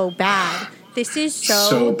so bad. This is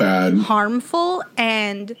so bad, harmful,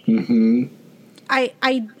 and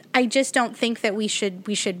I just don't think that we should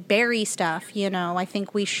bury stuff. I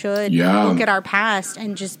think we should look at our past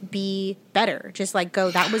and just be better. Just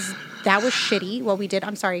go, that was shitty. What we did.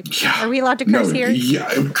 I'm sorry. Yeah. Are we allowed to curse here?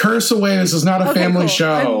 Yeah, curse away. This is not a family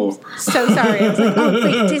show. I'm so sorry. I was like, oh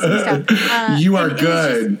wait, Disney stuff. You are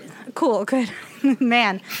good. Cool, good,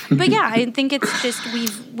 man. But yeah, I think it's just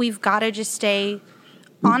we've got to just stay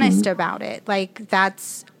honest about it.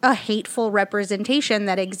 That's a hateful representation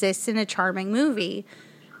that exists in a charming movie.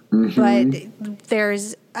 But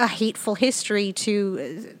there's a hateful history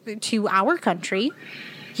to our country,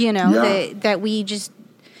 that we just,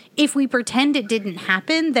 if we pretend it didn't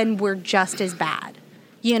happen, then we're just as bad,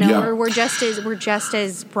 or we're just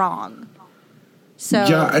as wrong. So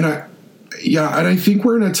and I think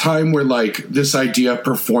we're in a time where this idea of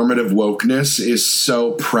performative wokeness is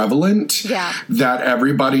so prevalent that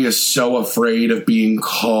everybody is so afraid of being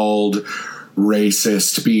called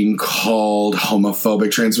racist, being called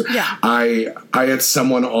homophobic, I had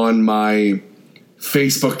someone on my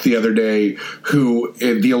Facebook the other day who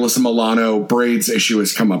the Alyssa Milano braids issue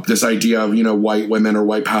has come up. This idea of, white women or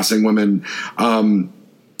white passing women, taking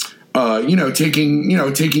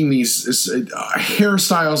these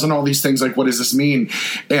hairstyles and all these things, what does this mean?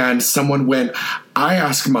 And someone went, I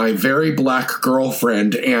asked my very black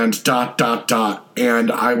girlfriend and ...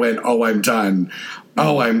 And I went, oh, I'm done.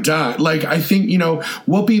 Oh, I'm done. Like, I think,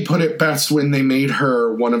 Whoopi put it best when they made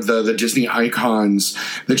her one of the Disney icons,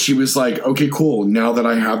 that she was like, okay, cool. Now that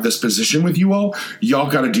I have this position with you all, y'all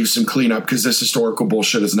got to do some cleanup because this historical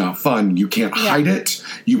bullshit is not fun. You can't hide it.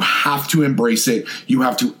 You have to embrace it. You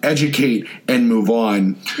have to educate and move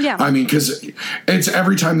on. Yeah. I mean, because it's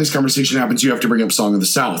every time this conversation happens, you have to bring up Song of the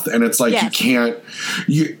South. And it's like,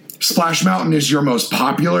 Splash Mountain is your most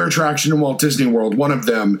popular attraction in Walt Disney World, one of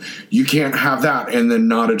them. You can't have that and then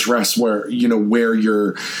not address where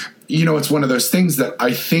you're, it's one of those things that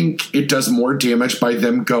I think it does more damage by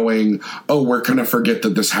them going, oh, we're going to forget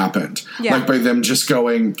that this happened. Yeah. Like by them just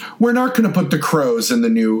going, we're not going to put the crows in the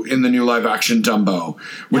new live action Dumbo,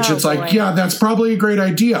 which like, yeah, that's probably a great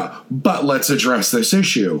idea, but let's address this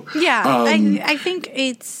issue. Yeah. I think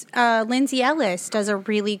it's Lindsay Ellis does a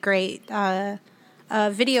really great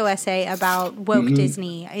video essay about woke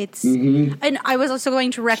Disney. It's and I was also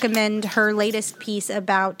going to recommend her latest piece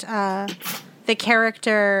about the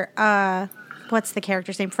character. What's the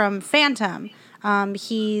character's name from Phantom?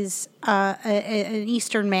 He's an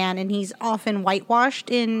Eastern man, and he's often whitewashed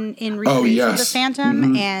in recreations of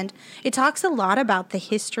Phantom, and it talks a lot about the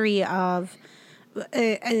history of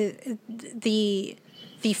the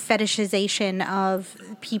fetishization of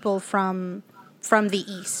people from the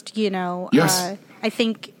East. Yes. I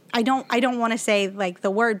think I don't want to say like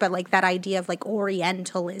the word, but like that idea of like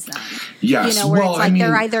Orientalism. Yes. Where it's like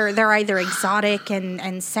they're either exotic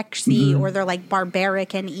and sexy, or they're like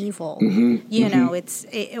barbaric and evil.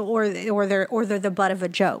 Or they're the butt of a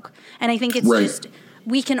joke. And I think it's just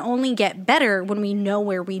we can only get better when we know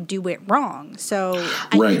where we do it wrong. So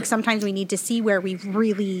I think sometimes we need to see where we've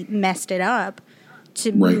really messed it up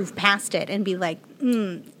to move past it and be like,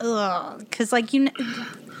 because like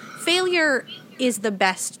failure is the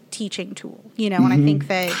best teaching tool, and I think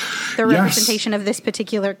that the representation of this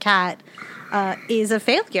particular cat is a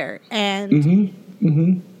failure, and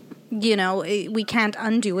we can't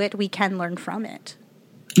undo it. We can learn from it.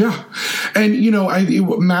 Yeah, and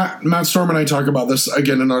Matt Storm and I talk about this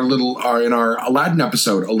again in our Aladdin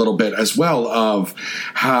episode a little bit as well, of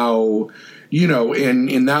how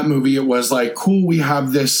in that movie it was like, cool, we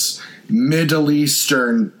have this Middle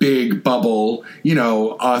Eastern big bubble,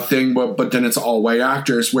 thing, but then it's all white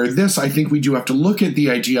actors. Where this, I think we do have to look at the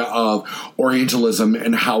idea of Orientalism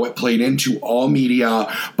and how it played into all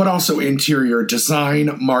media, but also interior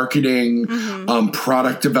design, marketing,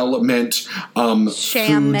 product development,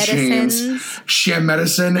 sham medicines, sham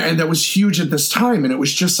medicine, and that was huge at this time. And it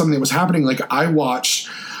was just something that was happening. Like I watched,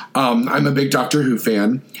 I'm a big Doctor Who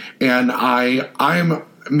fan, and I'm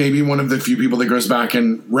maybe one of the few people that goes back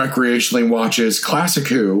and recreationally watches Classic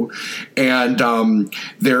Who, and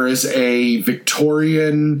there is a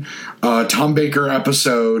Victorian Tom Baker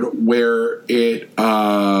episode where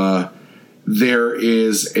there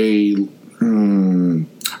is a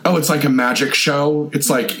it's like a magic show. It's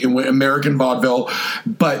like American vaudeville,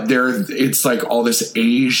 but it's like all this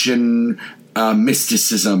Asian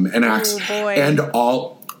mysticism and acts, and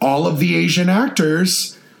all of the Asian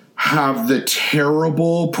actors have the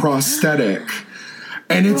terrible prosthetic,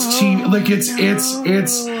 and it's it's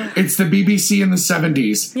the BBC in the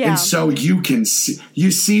 70s, and so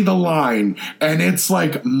you see the line, and it's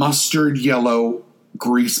like mustard yellow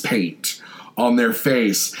grease paint on their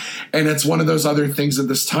face, and it's one of those other things at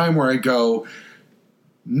this time where I go,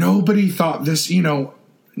 nobody thought this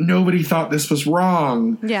was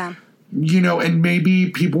wrong. Yeah. And maybe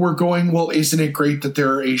people were going, well, isn't it great that there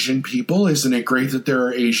are Asian people? Isn't it great that there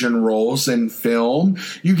are Asian roles in film?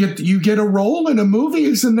 You get a role in a movie.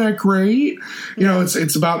 Isn't that great?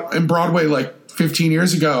 It's about in Broadway, like 15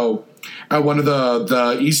 years ago, at one of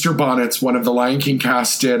the Easter bonnets, one of the Lion King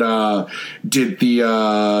cast did the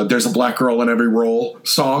There's a Black Girl in Every Role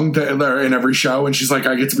song in every show, and she's like,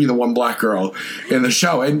 I get to be the one black girl in the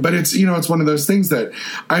show. But it's it's one of those things that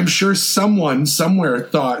I'm sure someone somewhere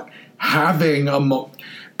thought, having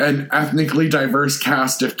an ethnically diverse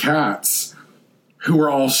cast of cats who are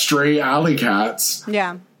all stray alley cats.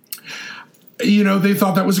 Yeah. They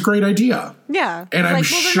thought that was a great idea. Yeah. And I'm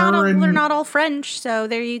sure they're not all French, so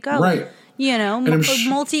there you go. Right.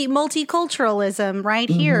 Multiculturalism right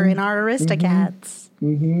here in our Aristocats.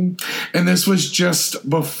 And this was just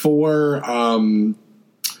before,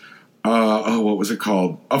 what was it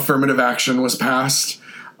called? Affirmative action was passed.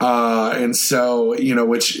 And so,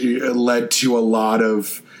 which led to a lot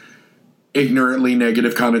of ignorantly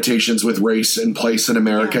negative connotations with race and place in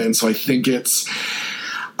America. Yeah. And so I think it's,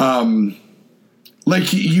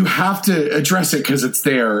 like you have to address it because it's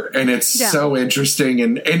there and it's so interesting.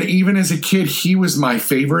 And even as a kid, he was my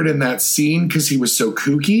favorite in that scene because he was so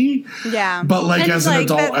kooky. Yeah. But like as an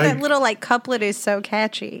adult, that little like couplet is so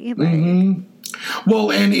catchy. Like,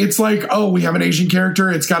 well, and it's like, oh, we have an Asian character.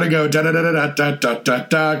 It's got to go da da da da da da da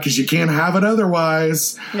da because you can't have it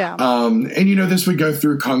otherwise. Yeah. And this would go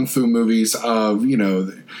through kung fu movies of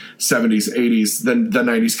the 70s, 80s, the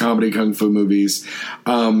 90s comedy kung fu movies,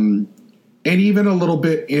 and even a little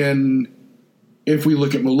bit if we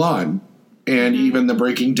look at Mulan, and even the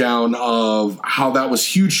breaking down of how that was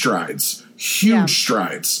huge strides.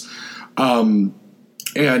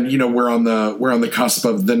 And we're on the cusp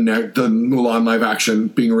of the Mulan live action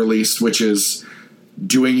being released, which is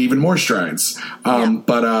doing even more strides.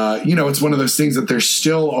 But it's one of those things that there's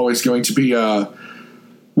still always going to be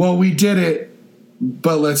well, we did it,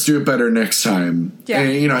 but let's do it better next time. Yeah.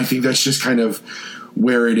 And I think that's just kind of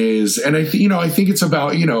where it is. And I think it's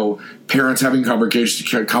about parents having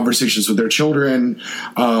conversations with their children.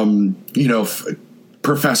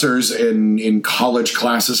 Professors in college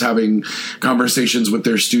classes having conversations with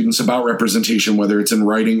their students about representation, whether it's in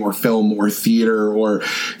writing or film or theater, or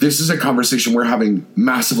this is a conversation we're having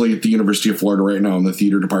massively at the University of Florida right now in the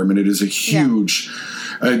theater department. It is a huge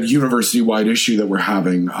university-wide issue that we're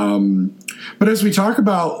having. But as we talk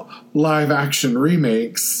about live action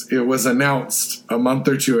remakes, it was announced a month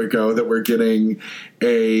or two ago that we're getting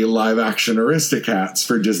a live action Aristocats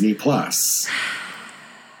for Disney Plus.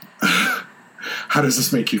 How does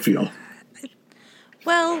this make you feel?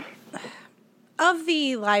 Well, of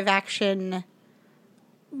the live action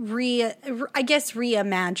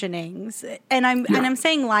reimaginings, and I'm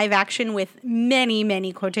saying live action with many,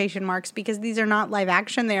 many quotation marks because these are not live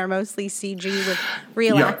action; they are mostly CG with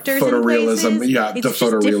real actors in places. It's the just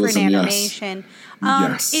different animation.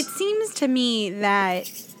 Yes. It seems to me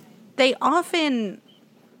that they often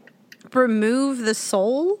remove the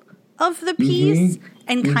soul of the piece.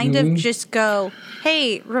 And kind of just go,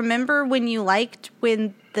 hey, remember when you liked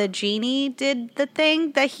when the genie did the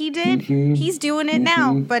thing that he did? He's doing it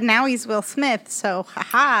now, but now he's Will Smith, so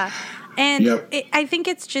haha. And I think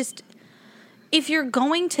it's just, if you're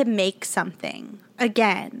going to make something,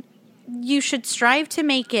 again, you should strive to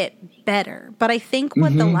make it better. But I think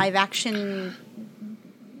what the live action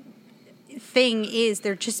thing is,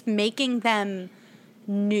 they're just making them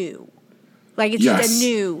new. Like it's just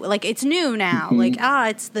it's new now.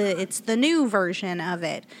 It's the new version of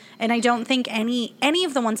it. And I don't think any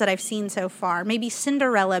of the ones that I've seen so far, maybe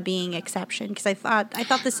Cinderella being exception, because I thought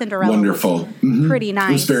the Cinderella was pretty nice.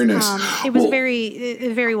 It was very nice. It was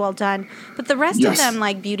very well done. But the rest of them,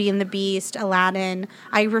 like Beauty and the Beast, Aladdin,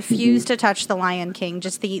 I refuse to touch The Lion King.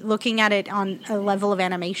 Just looking at it on a level of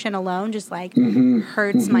animation alone just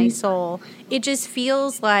hurts my soul. It just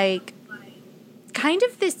feels like kind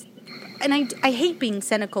of this. And I hate being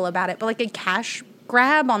cynical about it, but like a cash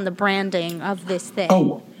grab on the branding of this thing.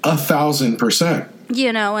 Oh,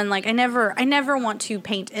 1,000%. And like I never want to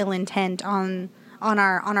paint ill intent on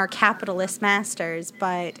our capitalist masters,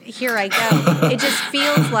 but here I go. It just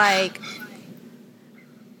feels like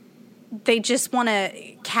they just want to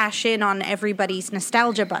cash in on everybody's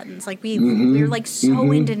nostalgia buttons. Like we're like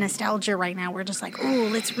so into nostalgia right now. We're just like, oh,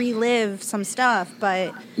 let's relive some stuff.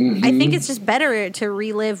 But I think it's just better to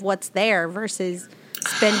relive what's there versus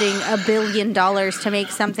spending $1 billion to make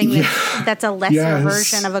something that's a lesser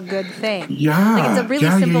version of a good thing. Yeah, like it's a really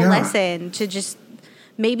simple lesson to just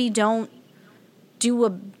maybe don't do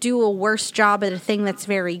a worse job at a thing that's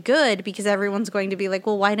very good, because everyone's going to be like,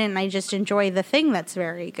 well, why didn't I just enjoy the thing that's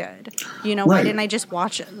very good? Why didn't I just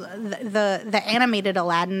watch the animated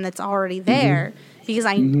Aladdin that's already there? Because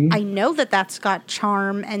I know that's got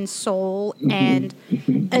charm and soul and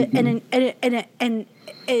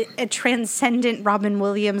a transcendent Robin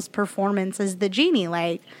Williams performance as the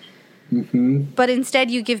genie, But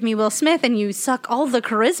instead, you give me Will Smith and you suck all the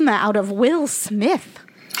charisma out of Will Smith.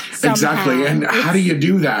 Somehow. Exactly. And how do you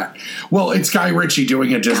do that? Well, it's Guy Ritchie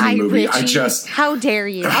doing a Disney movie. How dare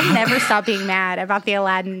you? I'll never stop being mad about the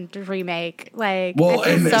Aladdin remake.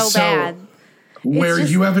 It's so bad. Where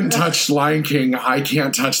you haven't touched Lion King, I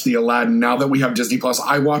can't touch the Aladdin. Now that we have Disney Plus,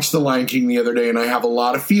 I watched the Lion King the other day and I have a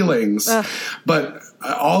lot of feelings. But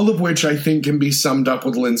all of which I think can be summed up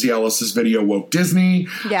with Lindsay Ellis's video, Woke Disney.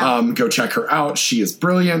 Yeah. Go check her out. She is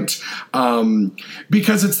brilliant.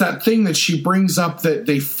 Because it's that thing that she brings up that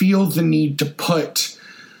they feel the need to put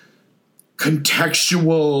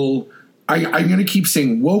contextual I'm going to keep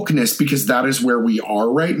saying wokeness because that is where we are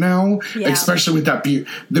right now, especially with that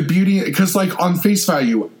the beauty. Because, like, on face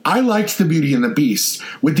value, I liked the Beauty and the Beast,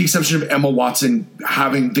 with the exception of Emma Watson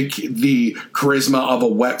having the charisma of a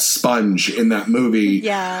wet sponge in that movie.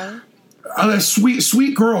 Yeah.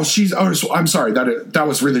 Sweet girl. I'm sorry, that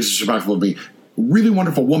was really disrespectful of me. Really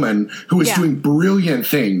wonderful woman who was doing brilliant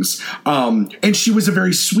things. And she was a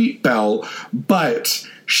very sweet Belle, but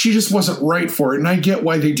she just wasn't right for it. And I get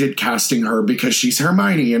why they did casting her, because she's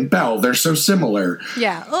Hermione and Belle. They're so similar.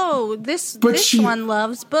 Yeah. Oh, this one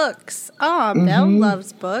loves books. Oh, Belle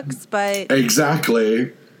loves books, but...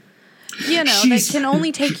 Exactly. You know, they can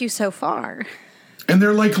only take you so far. And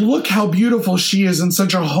they're like, look how beautiful she is in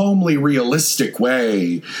such a homely, realistic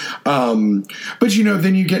way. But, you know,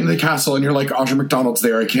 then you get in the castle and you're like, Audra McDonald's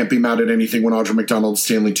there. I can't be mad at anything when Audra McDonald,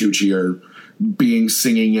 Stanley Tucci are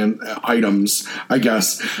singing in items, I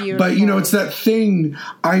guess. Beautiful. But, you know, it's that thing.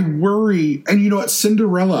 I worry. And, you know what?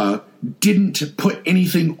 Cinderella didn't put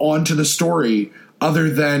anything onto the story other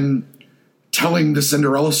than telling the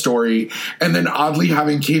Cinderella story, and then oddly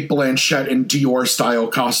having Cate Blanchett in Dior-style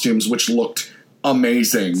costumes, which looked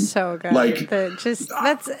amazing. So good. Like,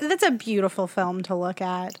 that's a beautiful film to look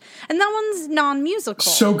at. And that one's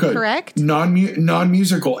non-musical. So good. Correct?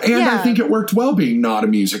 Non-musical. And I think it worked well being not a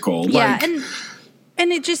musical. Yeah,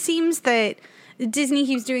 and it just seems that Disney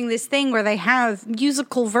keeps doing this thing where they have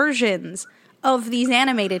musical versions of these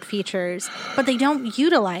animated features, but they don't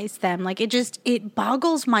utilize them. Like, it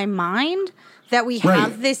boggles my mind that we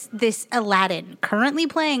have this Aladdin currently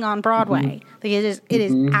playing on Broadway. Like, it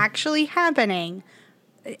is actually happening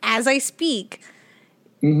as I speak.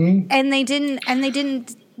 And they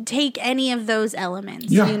didn't take any of those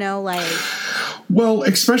elements. You know, like, well,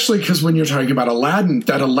 especially because when you're talking about Aladdin,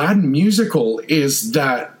 that Aladdin musical is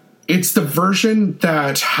that it's the version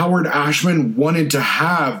that Howard Ashman wanted to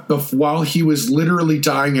have while he was literally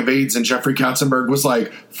dying of AIDS, and Jeffrey Katzenberg was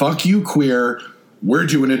like, fuck you, queer. We're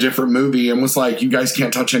doing a different movie, and was like, you guys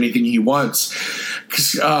can't touch anything he wants.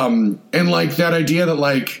 And, like, that idea that,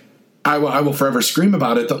 like, I will forever scream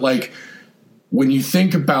about it, that, like, when you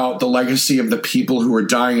think about the legacy of the people who were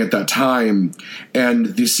dying at that time and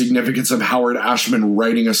the significance of Howard Ashman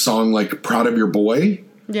writing a song like Proud of Your Boy.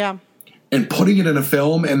 Yeah. And putting it in a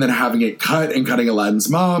film and then having it cut and cutting Aladdin's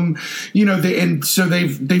mom, you know,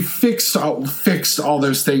 they fixed all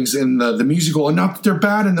those things in the musical, and not that they're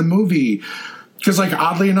bad in the movie. Because, like,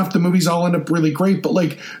 oddly enough, the movies all end up really great. But,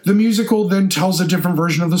 like, the musical then tells a different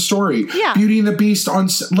version of the story. Yeah. Beauty and the Beast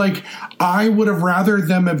I would have rather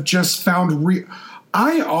them have just found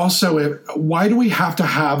why do we have to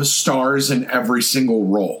have stars in every single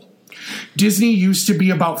role? Disney used to be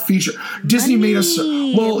about feature. Disney made us...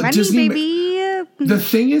 Well, money, Disney... baby. The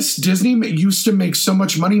thing is, Disney used to make so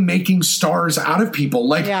much money making stars out of people.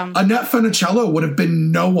 Like, Annette Funicello would have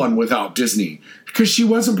been no one without Disney, because she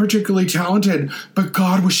wasn't particularly talented, but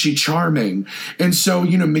God, was she charming. And so,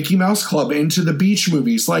 you know, Mickey Mouse Club, Into the Beach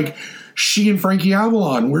movies, like, she and Frankie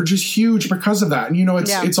Avalon were just huge because of that. And, you know,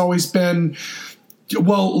 it's always been...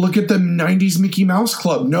 Well, look at the 90s Mickey Mouse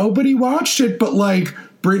Club. Nobody watched it, but, like,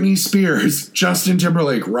 Britney Spears, Justin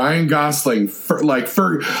Timberlake, Ryan Gosling,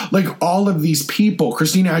 all of these people,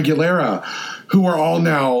 Christina Aguilera, who are all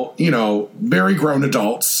now, you know, very grown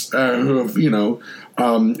adults, who have, you know,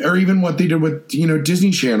 or even what they did with, you know,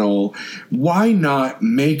 Disney Channel. Why not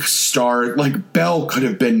make stars? Like, Belle could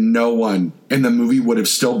have been no one, and the movie would have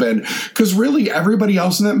still been, because really everybody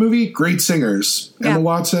else in that movie, great singers. Emma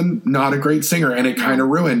Watson, not a great singer, and it kind of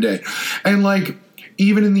ruined it. And, like,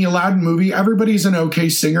 even in the Aladdin movie, everybody's an okay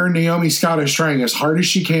singer. Naomi Scott is trying as hard as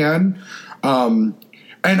she can. And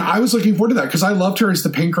I was looking forward to that because I loved her as the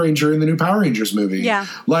Pink Ranger in the new Power Rangers movie. Yeah.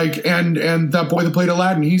 Like, and that boy that played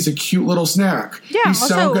Aladdin, he's a cute little snack. Yeah, he's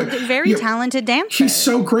also so good. Very talented dancer. He's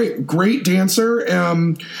so great. Great dancer.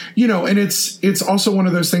 You know, and it's also one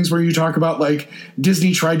of those things where you talk about, like,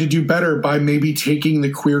 Disney tried to do better by maybe taking the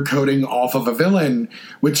queer coding off of a villain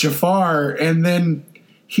with Jafar, and then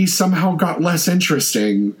he somehow got less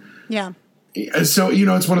interesting. Yeah. So, you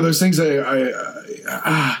know, it's one of those things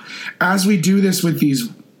as we do this with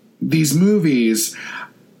these movies,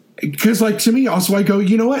 because, like, to me also, I go,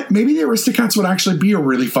 you know what, maybe the Aristocats would actually be a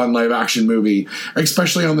really fun live action movie,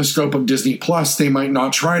 especially on the scope of Disney Plus. They might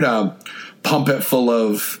not try to pump it full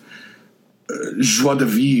of joie de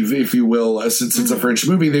vivre, if you will, since it's a French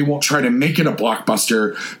movie. They won't try to make it a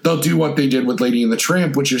blockbuster. They'll do what they did with Lady and the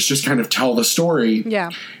Tramp, which is just kind of tell the story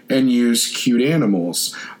and use cute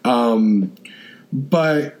animals.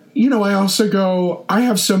 But, you know, I also go, I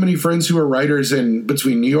have so many friends who are writers in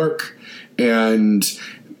between New York and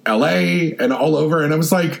LA and all over. And I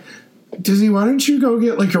was like, Disney, why don't you go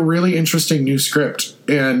get like a really interesting new script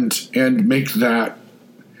and make that,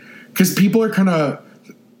 because people are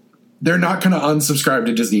they're not going to unsubscribe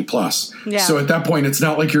to Disney Plus. Yeah. So at that point, it's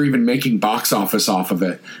not like you're even making box office off of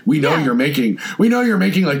it. We know you're making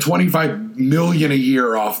like 25 million a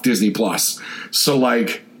year off Disney Plus. So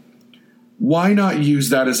like, why not use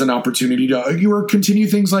that as an opportunity to continue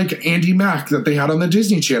things like Andy Mack that they had on the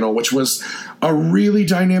Disney Channel, which was a really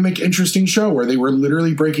dynamic, interesting show where they were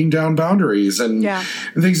literally breaking down boundaries and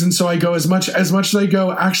things. And so I go as much as I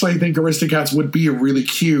go, actually, I think Aristocats would be a really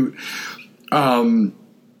cute.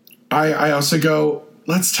 I also go,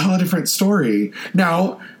 let's tell a different story.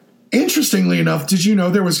 Now, interestingly enough, did you know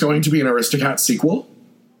there was going to be an Aristocats sequel?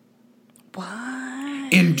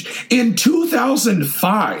 What? In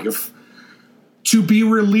 2005, to be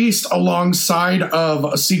released alongside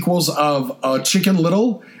of sequels of Chicken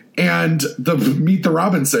Little and the Meet the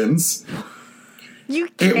Robinsons. You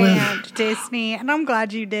can't, Disney, and I'm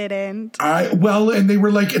glad you didn't. And they were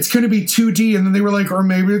like, it's going to be 2D, and then they were like, or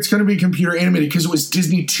maybe it's going to be computer animated, because it was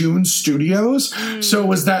Disney Toon Studios. So it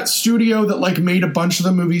was that studio that like made a bunch of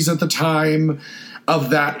the movies at the time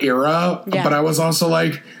of that era. Yeah. But I was also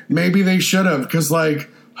like, maybe they should have, because like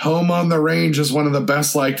Home on the Range is one of the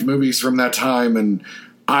best liked movies from that time, and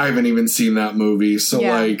I haven't even seen that movie. So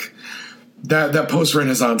like that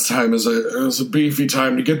post-Renaissance time is a beefy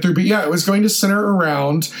time to get through. But yeah, it was going to center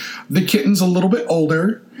around the kittens a little bit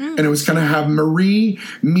older, and it was going to have Marie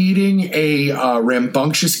meeting a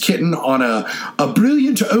rambunctious kitten on a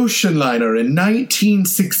brilliant ocean liner in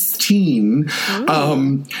 1916,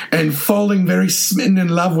 and falling very smitten in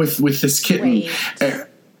love with this kitten.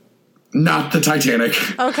 Not the Titanic.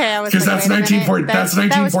 Okay, I was because that's 1914. That's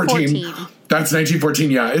 1914. That's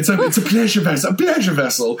 1914. Yeah, it's a pleasure vessel. A pleasure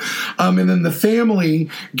vessel. And then the family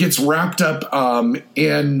gets wrapped up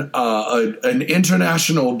in an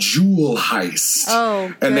international jewel heist.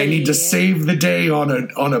 Oh, and they need to save the day on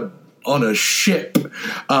a ship.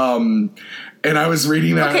 And I was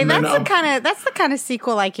reading that. Okay, that's the kind of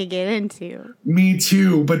sequel I could get into. Me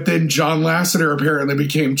too. But then John Lasseter apparently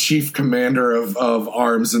became chief commander of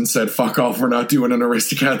arms and said, "Fuck off, we're not doing an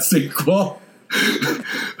Aristocats sequel."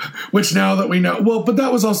 Which now that we know, well, but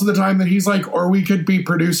that was also the time that he's like, or we could be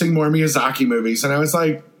producing more Miyazaki movies, and I was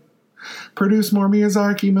like, produce more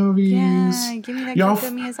Miyazaki movies. Yeah, give me that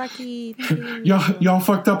good Miyazaki. Thank you. Y'all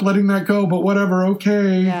fucked up letting that go, but whatever.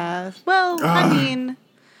 Okay. Yeah. Well, I mean.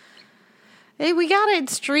 Hey, we got it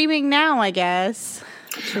streaming now, I guess.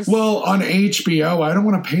 Well, on HBO. I don't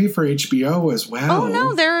want to pay for HBO as well. Oh,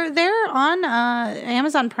 no, they're on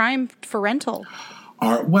Amazon Prime for rental.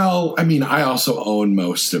 Well, I mean, I also own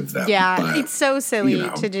most of them. Yeah, but, it's so silly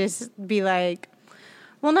to just be like,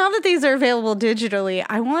 well, now that these are available digitally,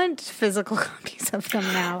 I want physical copies of them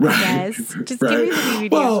now, I guess. Just give me the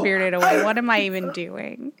DVD Spirited Away. What am I even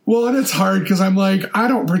doing? Well, and it's hard because I'm like, I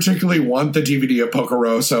don't particularly want the DVD of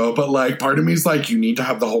Pocoroso, but like part of me is like, you need to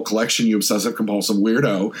have the whole collection, you obsessive compulsive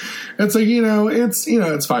weirdo. It's like,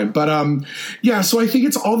 it's fine. But yeah, so I think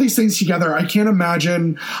it's all these things together. I can't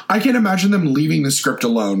imagine them leaving the script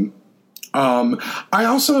alone. I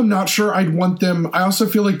also am not sure I'd want them. I also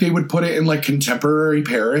feel like they would put it in like contemporary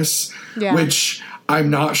Paris, which I'm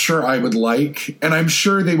not sure I would like. And I'm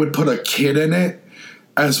sure they would put a kid in it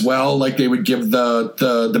as well. Like they would give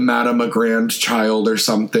the Madame a grandchild or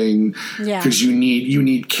something. Yeah. Because you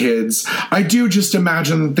need kids. I do just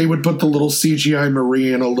imagine that they would put the little CGI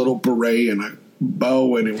Marie in a little beret and a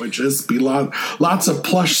bow, and it would just be lots of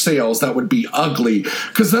plush sales that would be ugly,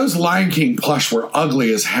 because those Lion King plush were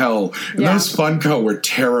ugly as hell, and those Funko were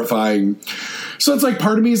terrifying. So it's like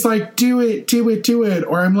part of me is like, do it,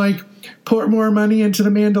 or I'm like, put more money into the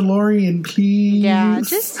Mandalorian, please. Yeah,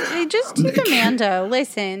 just do the Mando.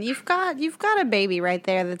 Listen, you've got a baby right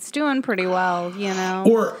there that's doing pretty well, you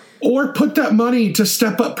know. Or put that money to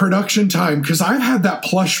step up production time, because I've had that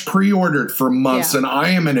plush pre-ordered for months, and I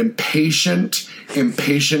am an impatient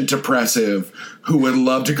depressive who would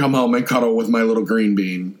love to come home and cuddle with my little green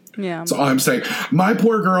bean. Yeah. That's all I'm saying. My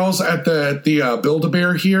poor girls at the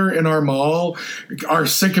Build-A-Bear here in our mall are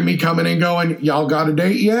sick of me coming and going, y'all got a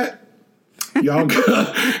date yet? Y'all,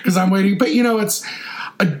 because I'm waiting. But,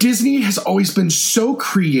 Disney has always been so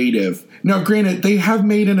creative. Now, granted, they have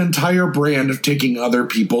made an entire brand of taking other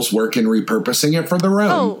people's work and repurposing it for their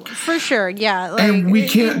own. Oh, for sure, yeah. Like, and we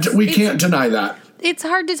can't deny that. It's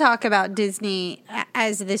hard to talk about Disney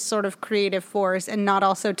as this sort of creative force and not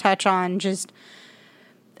also touch on just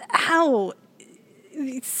how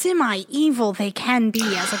semi-evil they can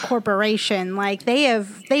be as a corporation. Like they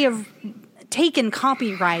have taken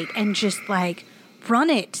copyright and just like run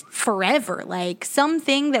it forever. Like,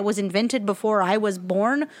 something that was invented before I was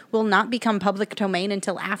born will not become public domain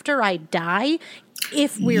until after I die,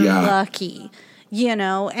 if we're lucky. You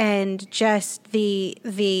know, and just the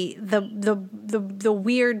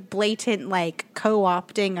weird, blatant, like,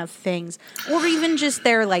 co-opting of things, or even just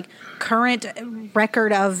their, like, current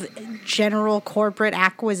record of general corporate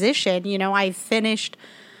acquisition. You know, I finished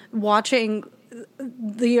watching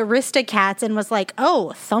the Aristocats and was like,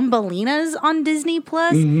 oh, Thumbelina's on Disney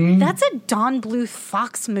Plus. That's a Don Bluth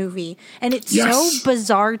Fox movie, and it's so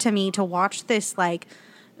bizarre to me to watch this, like,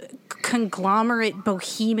 conglomerate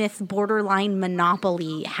behemoth borderline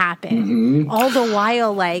monopoly happen, all the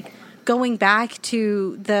while, like, going back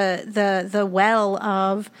to the well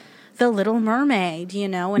of The Little Mermaid, you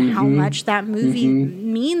know, and how much that movie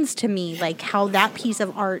means to me, like how that piece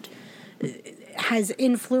of art has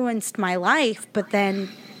influenced my life, but then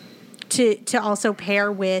to also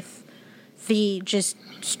pair with the just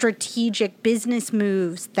strategic business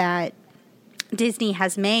moves that Disney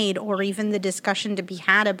has made, or even the discussion to be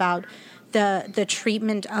had about the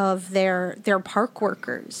treatment of their park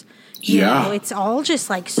workers. You know, it's all just,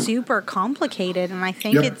 like, super complicated, and I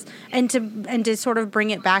think it's and to sort of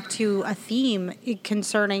bring it back to a theme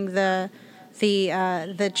concerning the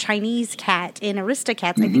Chinese cat in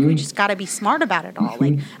Aristocats. I think we just got to be smart about it all.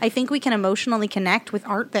 Like, I think we can emotionally connect with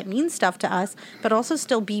art that means stuff to us, but also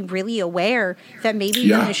still be really aware that maybe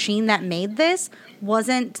the machine that made this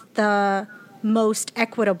wasn't the most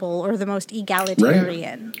equitable or the most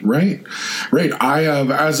egalitarian. Right. I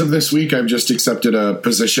have, as of this week, I've just accepted a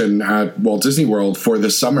position at Walt Disney World for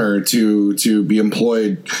the summer to be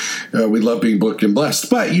employed. We love being booked and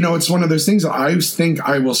blessed, but, you know, it's one of those things I think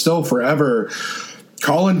I will still forever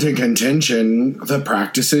call into contention the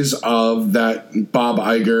practices of that Bob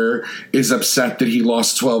Iger is upset that he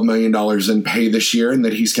lost $12 million in pay this year and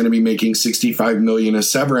that he's going to be making $65 million as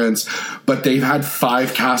severance, but they've had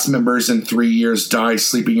 5 cast members in 3 years die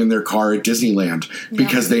sleeping in their car at Disneyland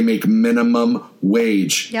because they make minimum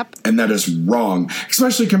wage. And that is wrong,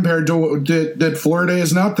 especially compared to that Florida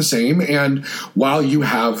is not the same. And while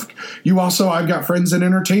I've got friends in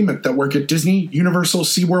entertainment that work at Disney, Universal,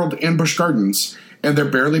 SeaWorld, and Busch Gardens, and they're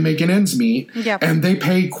barely making ends meet. And they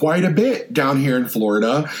pay quite a bit down here in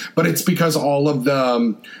Florida, but it's because all of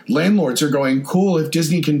the landlords are going, cool, if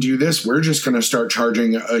Disney can do this, we're just going to start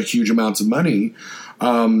charging a huge amounts of money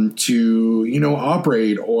to, you know,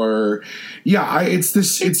 operate. Or it's the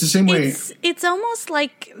same way. It's almost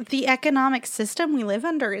like the economic system we live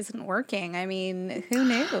under isn't working. I mean, who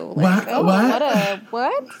knew? Like,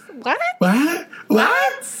 what?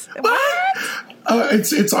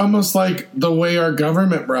 It's almost like the way our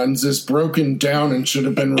government runs is broken down and should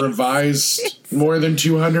have been revised more than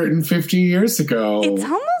 250 years ago. It's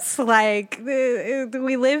almost like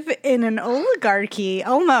we live in an oligarchy,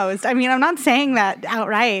 almost. I mean, I'm not saying that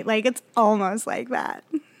outright. Like, it's almost like that.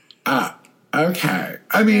 Okay.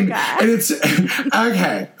 I mean, and it's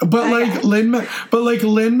okay, but like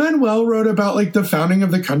Lin-Manuel wrote about, like, the founding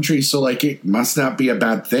of the country, so, like, it must not be a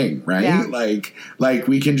bad thing, right? Like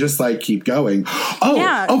we can just, like, keep going.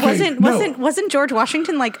 Wasn't George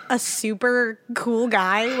Washington, like, a super cool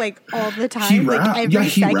guy, like, all the time? He rapped. He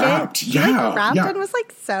rapped. He rapped and was,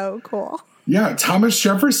 like, so cool. Yeah, Thomas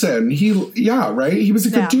Jefferson. He was a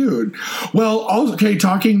good dude. Well, okay,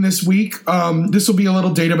 talking this week, this will be a little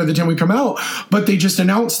dated by the time we come out, but they just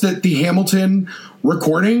announced that the Hamilton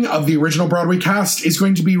recording of the original Broadway cast is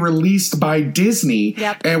going to be released by Disney,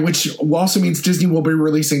 and which also means Disney will be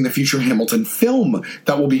releasing the future Hamilton film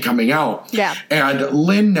that will be coming out. And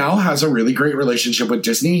Lin now has a really great relationship with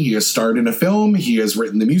Disney. He has starred in a film. He has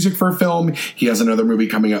written the music for a film. He has another movie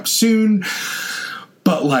coming up soon.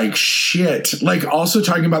 But, like, shit, like, also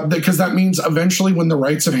talking about, because that means eventually when the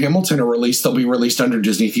rights of Hamilton are released, they'll be released under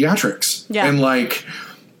Disney Theatrics. And, like,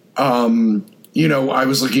 you know, I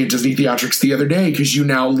was looking at Disney Theatrics the other day because you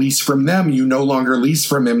now lease from them. You no longer lease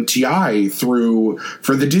from MTI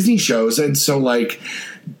for the Disney shows. And so, like,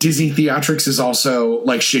 Disney Theatrics is also,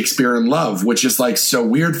 like, Shakespeare in Love, which is, like, so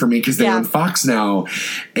weird for me because they own Fox now.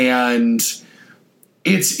 And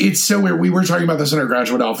it's so weird. We were talking about this in our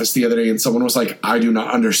graduate office the other day, and someone was like, I do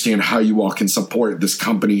not understand how you all can support this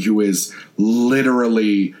company who is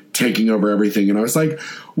literally taking over everything. And I was like,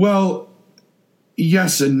 well,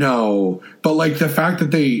 yes and no. But, like, the fact that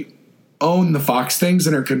they own the Fox things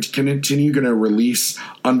and are continue going to release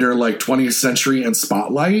under, like, 20th Century and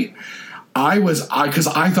Spotlight, because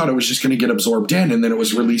I thought it was just going to get absorbed in. And then it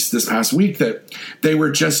was released this past week that they were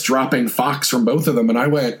just dropping Fox from both of them. And I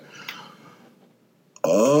went,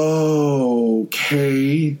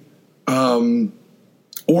 okay.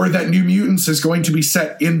 Or that New Mutants is going to be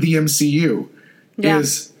set in the MCU.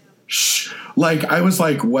 is like, I was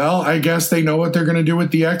like, well, I guess they know what they're going to do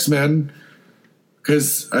with the X-Men.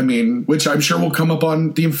 Because, I mean, which I'm sure will come up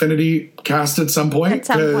on the Infinity cast at some point. At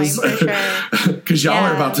some point, for sure. Because y'all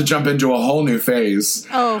are about to jump into a whole new phase.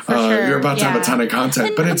 Oh, for sure. You're about to have a ton of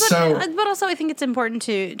content. But also, I think it's important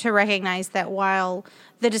to recognize that while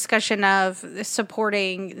the discussion of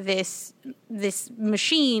supporting this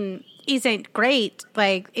machine isn't great,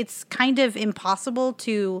 like, it's kind of impossible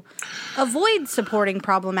to avoid supporting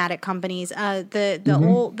problematic companies.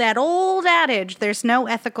 That old adage, there's no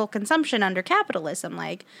ethical consumption under capitalism.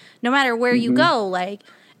 Like, no matter where you go, like,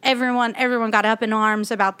 everyone got up in arms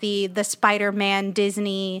about the Spider-Man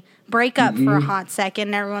Disney breakup for a hot second,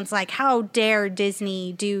 and everyone's like, how dare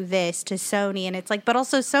Disney do this to Sony? And it's like, but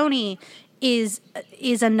also Sony is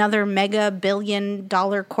another mega $billion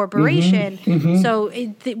corporation. So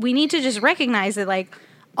we need to just recognize that, like,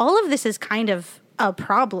 all of this is kind of a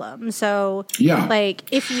problem. So like,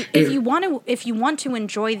 if you want to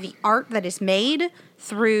enjoy the art that is made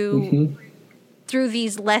through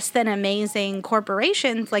these less than amazing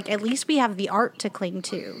corporations, like, at least we have the art to cling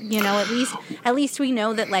to, you know. At least we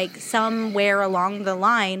know that, like, somewhere along the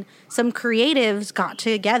line, some creatives got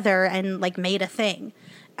together and, like, made a thing.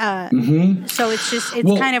 So it's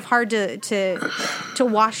kind of hard to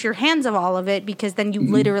wash your hands of all of it, because then you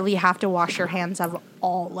literally have to wash your hands of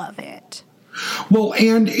all of it. Well,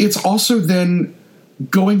 and it's also then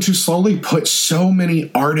going to slowly put so many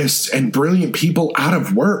artists and brilliant people out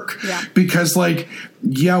of work. Yeah. Because, like,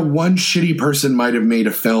 one shitty person might have made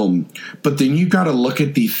a film, but then you got to look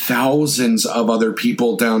at the thousands of other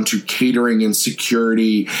people down to catering and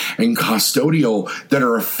security and custodial that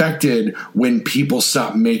are affected when people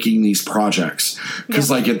stop making these projects. Because,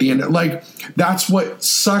 like, at the end, like, that's what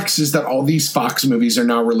sucks, is that all these Fox movies are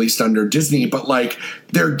now released under Disney, but, like,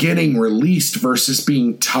 they're getting released versus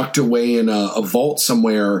being tucked away in a vault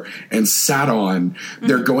somewhere and sat on.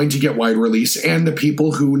 They're going to get wide release, and the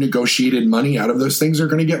people who negotiated money out of those things are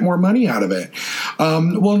going to get more money out of it.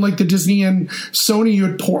 Well, like the Disney and Sony, you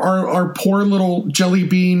had our poor little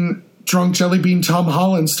drunk jelly bean Tom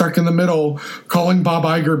Holland stuck in the middle, calling Bob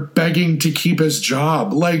Iger, begging to keep his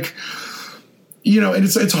job. Like, you know, and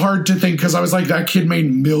it's hard to think, because I was like, that kid made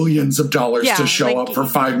millions of dollars to show up for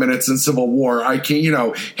 5 minutes in Civil War. I can't, you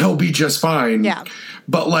know, he'll be just fine. Yeah.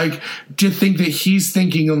 But, like, to think that he's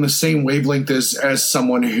thinking on the same wavelength as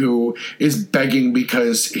someone who is begging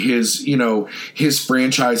because his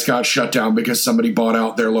franchise got shut down because somebody bought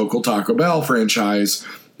out their local Taco Bell franchise,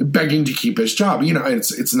 begging to keep his job. You know,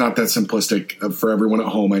 it's not that simplistic for everyone at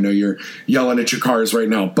home. I know you're yelling at your cars right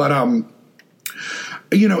now, but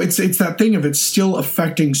you know, it's that thing of, it's still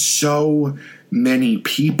affecting so many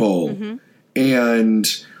people,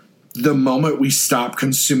 and the moment we stop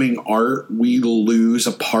consuming art, we lose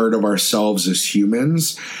a part of ourselves as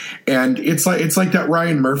humans. And it's like that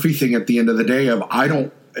Ryan Murphy thing at the end of the day of, I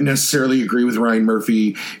don't necessarily agree with Ryan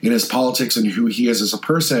Murphy in his politics and who he is as a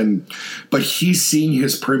person, but he's seeing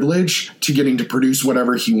his privilege to getting to produce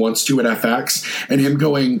whatever he wants to at FX, and him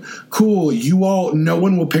going, cool, no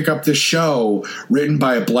one will pick up this show written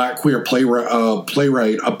by a black queer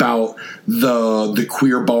playwright about the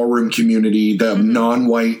queer ballroom community, the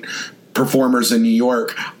non-white performers in New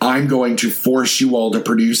York. I'm going to force you all to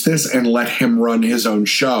produce this and let him run his own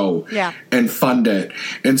show and fund it.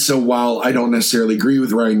 And so while I don't necessarily agree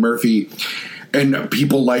with Ryan Murphy and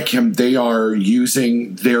people like him, they are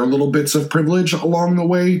using their little bits of privilege along the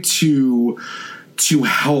way to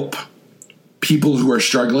help people who are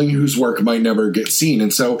struggling, whose work might never get seen.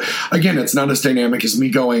 And so, again, it's not as dynamic as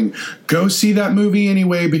me going, go see that movie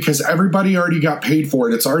anyway, because everybody already got paid for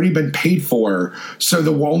it. It's already been paid for. So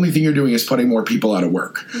the only thing you're doing is putting more people out of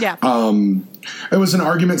work. Yeah. It was an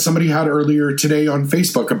argument somebody had earlier today on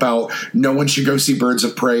Facebook about no one should go see Birds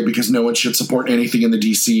of Prey because no one should support anything in the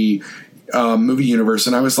DC movie universe.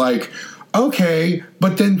 And I was like, okay,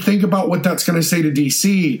 but then think about what that's going to say to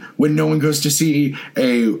DC when no one goes to see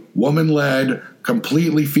a woman-led,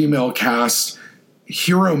 completely female cast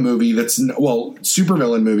hero movie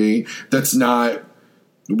supervillain movie that's not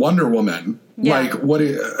Wonder Woman. Yeah. Like,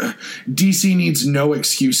 DC needs no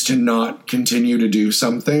excuse to not continue to do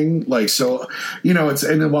something. Like, so, you know,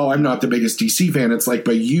 and while I'm not the biggest DC fan, it's like,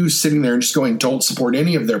 but you sitting there and just going, don't support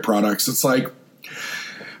any of their products. It's like,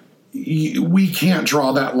 we can't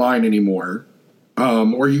draw that line anymore.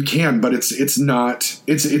 Or you can, but it's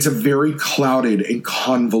a very clouded and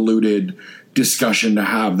convoluted discussion to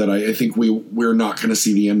have that I think we're not going to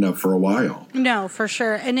see the end of for a while. No, for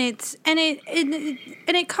sure. And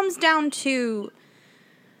it comes down to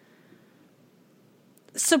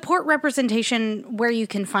support representation where you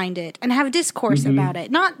can find it and have discourse about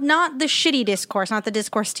it. Not the shitty discourse, not the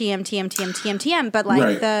discourse TM, but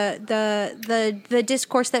like the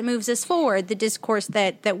discourse that moves us forward, the discourse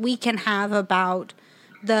that we can have about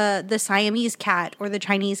the Siamese cat or the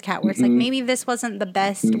Chinese cat, where it's like, maybe this wasn't the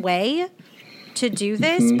best way to do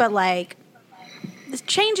this, but like, this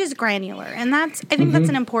change is granular. And I think that's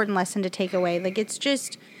an important lesson to take away. Like, it's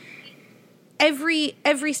just, every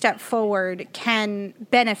step forward can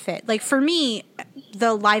benefit. Like, for me,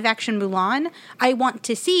 the live action Mulan, I want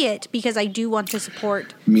to see it because I do want to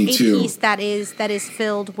support a piece that is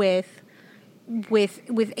filled with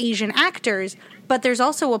Asian actors. But there's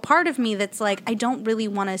also a part of me that's like, I don't really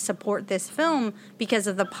want to support this film because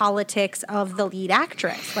of the politics of the lead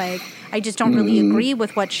actress. Like, I just don't really agree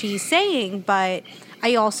with what she's saying, but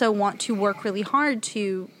I also want to work really hard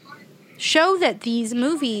to show that these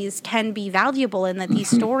movies can be valuable and that these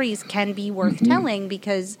stories can be worth telling,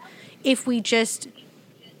 because if we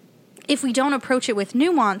don't approach it with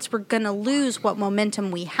nuance, we're going to lose what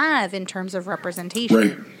momentum we have in terms of representation.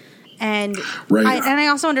 Right. And I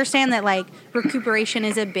also understand that, like, recuperation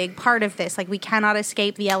is a big part of this. Like, we cannot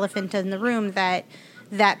escape the elephant in the room that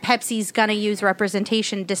Pepsi's going to use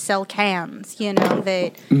representation to sell cans, you know,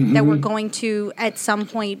 that we're going to at some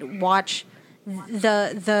point watch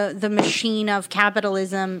the machine of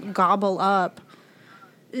capitalism gobble up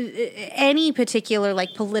any particular,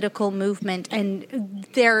 like, political movement and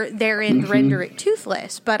therein render it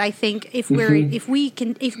toothless. But I think if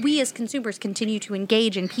we as consumers continue to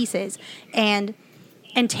engage in pieces and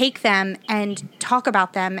take them and talk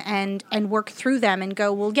about them and work through them and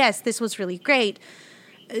go, well, yes, this was really great,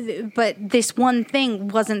 but this one thing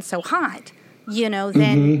wasn't so hot, you know,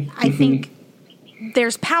 then I think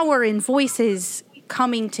there's power in voices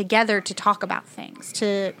coming together to talk about things,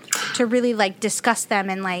 to really, like, discuss them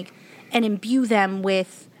and, like, and imbue them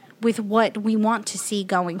with what we want to see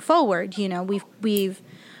going forward. You know, we've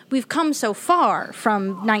come so far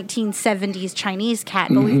from 1970s Chinese cat,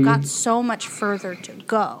 but we've got so much further to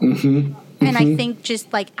go. And I think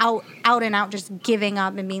just, like, out and out just giving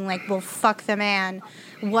up and being like, well, fuck the man,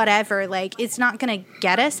 whatever, like, it's not going to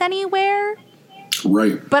get us anywhere.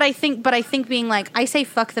 Right. But I think being like, I say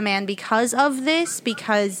fuck the man because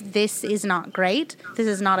this is not great. This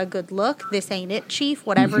is not a good look. This ain't it, chief.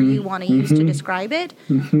 Whatever you want to use to describe it.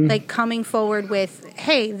 Like, coming forward with,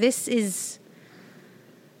 hey, this is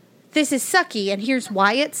sucky, and here's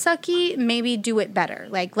why it's sucky. Maybe do it better.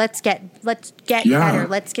 Like, let's get better.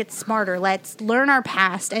 Let's get smarter. Let's learn our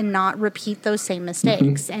past and not repeat those same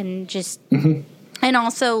mistakes. And just and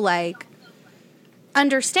also, like,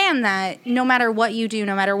 understand that no matter what you do,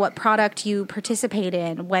 no matter what product you participate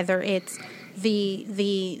in, whether it's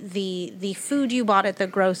the food you bought at the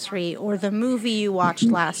grocery or the movie you watched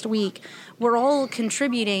last week, we're all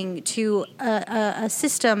contributing to a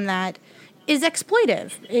system that is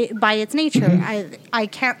exploitive by its nature. I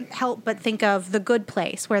can't help but think of The Good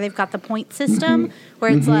Place, where they've got the point system,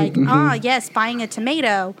 where it's like, yes, buying a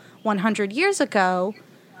tomato 100 years ago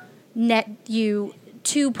net you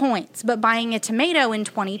 2 points, but buying a tomato in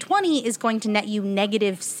 2020 is going to net you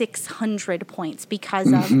negative 600 points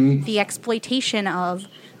because of the exploitation of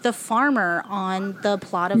the farmer on the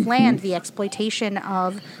plot of land, the exploitation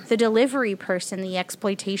of the delivery person, the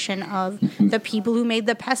exploitation of the people who made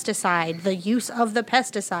the pesticide, the use of the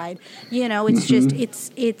pesticide. You know, it's just,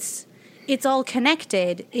 it's all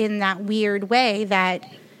connected in that weird way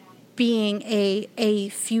that being a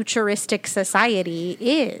futuristic society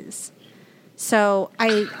is. So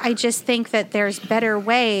I just think that there's better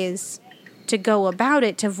ways to go about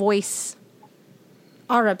it, to voice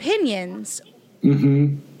our opinions,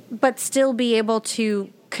 but still be able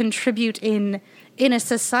to contribute in a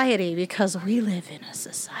society, because we live in a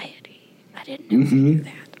society. I didn't know we knew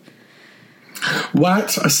that.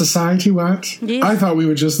 What? A society? What? Yeah. I thought we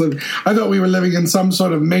were living in some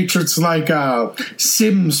sort of Matrix-like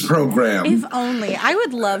Sims program. If only. I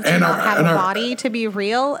would love to not have a body, to be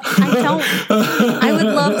real. I would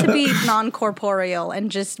love to be non-corporeal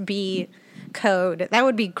and just be code. That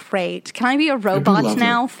would be great. Can I be a robot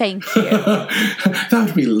now? Thank you. That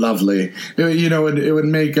would be lovely. It would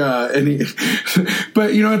make any...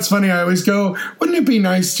 But, it's funny. I always go, wouldn't it be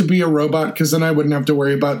nice to be a robot? Because then I wouldn't have to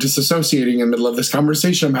worry about disassociating in the middle of this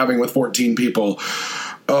conversation I'm having with 14 people.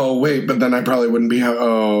 Oh, wait, but then I probably wouldn't be...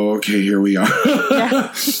 Oh, okay, here we are.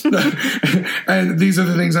 Yeah. And these are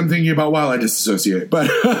the things I'm thinking about while I disassociate. But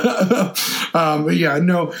yeah,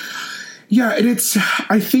 no... Yeah, and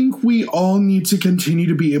I think we all need to continue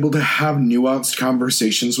to be able to have nuanced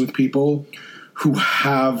conversations with people who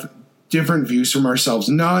have different views from ourselves.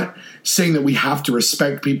 Not saying that we have to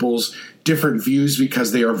respect people's different views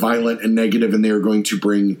because they are violent and negative and they are going to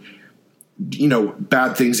bring,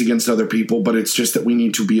 bad things against other people. But it's just that we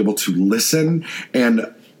need to be able to listen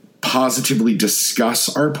and positively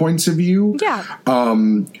discuss our points of view. Yeah.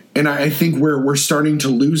 And I think we're starting to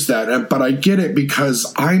lose that. But I get it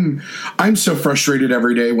because I'm so frustrated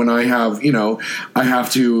every day when I have, I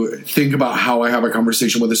have to think about how I have a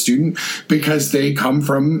conversation with a student because they come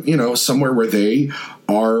from, somewhere where they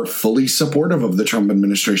are fully supportive of the Trump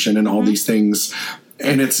administration and all these things.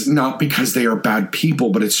 And it's not because they are bad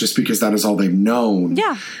people, but it's just because that is all they've known.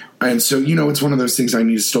 Yeah. And so, it's one of those things I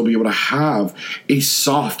need to still be able to have a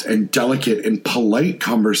soft and delicate and polite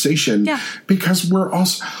conversation because we're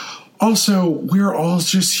we're all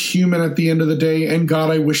just human at the end of the day. And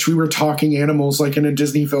God, I wish we were talking animals like in a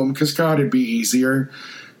Disney film because God, it'd be easier.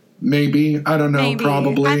 Maybe. I don't know. Maybe.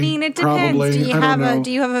 Probably. I mean, it depends. Probably.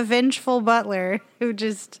 Do you have a vengeful butler who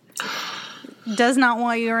just does not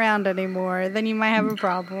want you around anymore? Then you might have a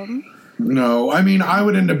problem. No, I mean, I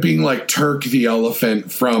would end up being like Turk the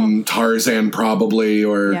elephant from Tarzan, probably,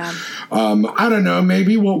 or I don't know.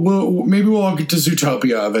 Maybe we'll all get to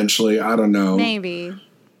Zootopia eventually. I don't know. Maybe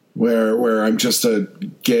where I'm just a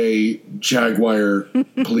gay jaguar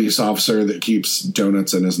police officer that keeps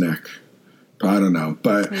donuts in his neck. I don't know,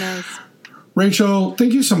 but. Nice. Rachel,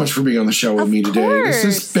 thank you so much for being on the show with me today. This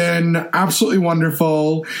has been absolutely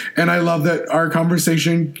wonderful. And I love that our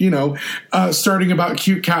conversation, starting about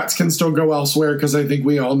cute cats can still go elsewhere because I think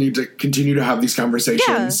we all need to continue to have these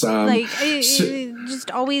conversations. Yeah,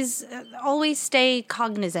 just always stay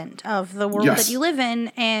cognizant of the world that you live in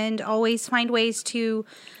and always find ways to,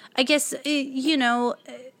 I guess,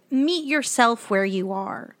 meet yourself where you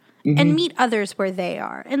are. And meet others where they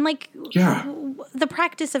are. And the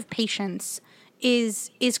practice of patience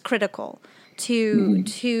is critical to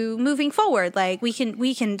moving forward. Like we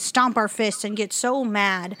can stomp our fists and get so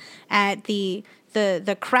mad at the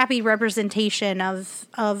crappy representation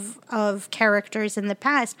of characters in the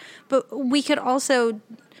past, but we could also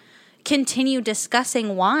continue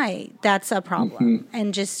discussing why that's a problem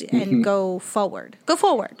and just and go forward. Go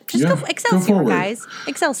forward. Just go Excelsior, guys.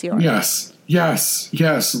 Excelsior. Yes.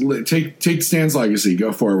 Take Stan's legacy.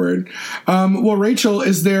 Go forward. Well, Rachel,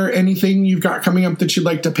 is there anything you've got coming up that you'd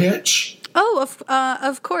like to pitch? Oh,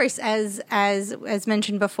 of course. As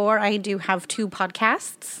mentioned before, I do have 2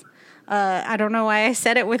 podcasts. I don't know why I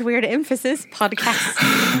said it with weird emphasis. Podcasts.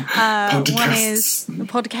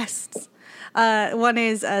 One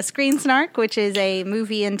is Screen Snark, which is a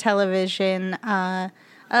movie and television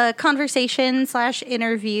conversation /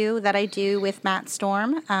 interview that I do with Matt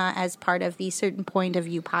Storm as part of the Certain Point of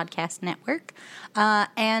View podcast network.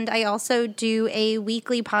 And I also do a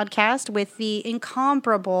weekly podcast with the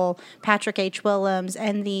incomparable Patrick H. Willems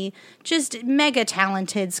and the just mega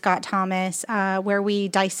talented Scott Thomas, where we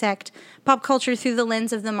dissect pop culture through the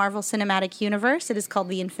lens of the Marvel Cinematic Universe. It is called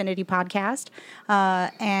the Infinity Podcast.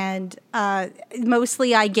 And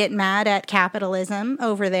mostly I get mad at capitalism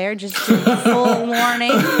over there, just full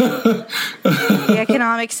warning. The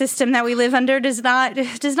economic system that we live under does not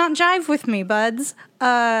jive with me, buds.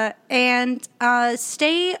 And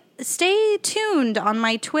stay tuned on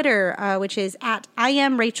my Twitter, which is at I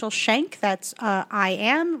am Rachel Schenk. That's I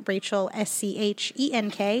am Rachel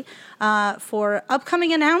SCHENK, for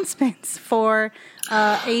upcoming announcements for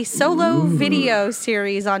a solo video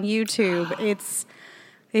series on YouTube.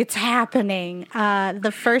 It's happening.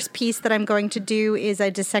 The first piece that I'm going to do is a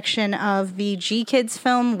dissection of the G-Kids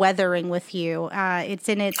film Weathering with You. It's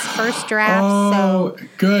in its first draft. Oh, so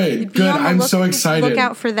good. I'm so excited. Look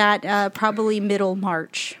out for that probably middle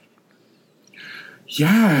March.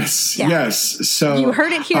 Yes. So you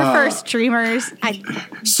heard it here first, dreamers.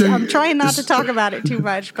 I'm trying not to talk about it too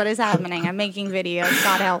much, but it's happening. I'm making videos.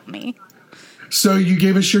 God help me. So you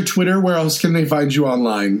gave us your Twitter. Where else can they find you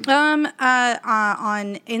online? On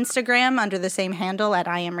Instagram under the same handle at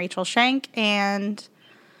I am Rachel Schenk, and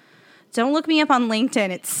don't look me up on LinkedIn.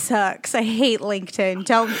 It sucks. I hate LinkedIn.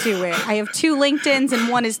 Don't do it. I have 2 LinkedIns, and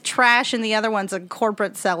one is trash, and the other one's a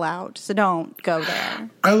corporate sellout. So don't go there.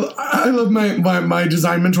 I love my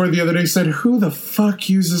design mentor the other day said, "Who the fuck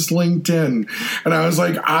uses LinkedIn?" And I was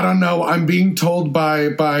like, I don't know. I'm being told by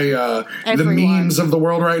the memes of the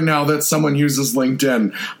world right now that someone uses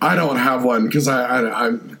LinkedIn. I don't have one because I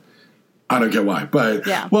don't get why. But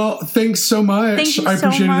well, thanks so much. Thank you I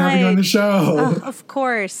appreciated having you on the show. Of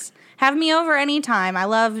course. Have me over anytime. I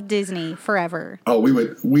love Disney forever. Oh,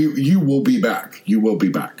 you will be back. You will be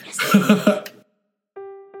back. Yes.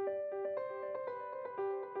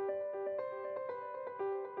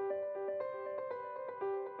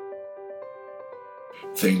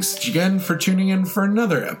 Thanks again for tuning in for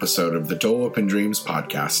another episode of the Dole Whip and Dreams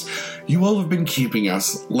podcast. You all have been keeping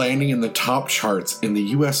us landing in the top charts in the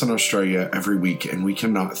US and Australia every week, and we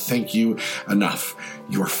cannot thank you enough.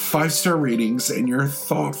 Your 5-star ratings and your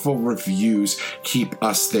thoughtful reviews keep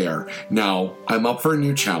us there. Now, I'm up for a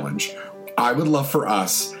new challenge. I would love for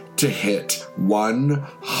us to hit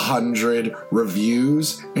 100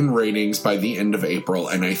 reviews and ratings by the end of April,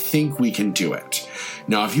 and I think we can do it.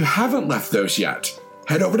 Now, if you haven't left those yet,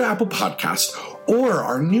 head over to Apple Podcasts or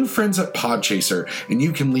our new friends at Podchaser, and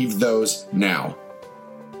you can leave those now.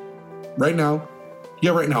 Right now?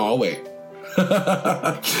 Yeah, right now. I'll wait.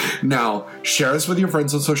 Now, share us with your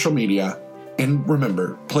friends on social media. And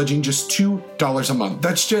remember, pledging just $2 a month.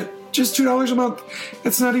 That's just $2 a month.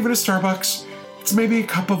 It's not even a Starbucks. It's maybe a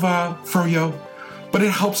cup of froyo. But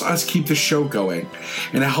it helps us keep the show going.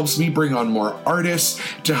 And it helps me bring on more artists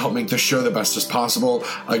to help make the show the best as possible.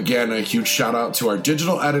 Again, a huge shout out to our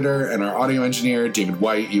digital editor and our audio engineer, David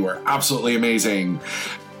White. You are absolutely amazing.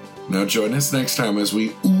 Now join us next time as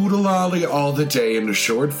we oodle-lolly all the day into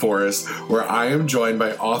Sherwood Forest, where I am joined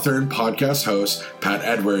by author and podcast host Pat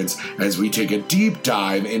Edwards as we take a deep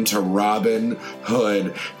dive into Robin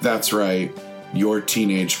Hood. That's right, your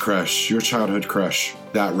teenage crush, your childhood crush,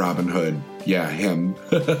 that Robin Hood. Yeah, him.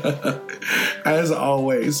 As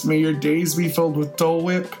always, may your days be filled with Dole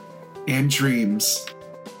Whip and dreams.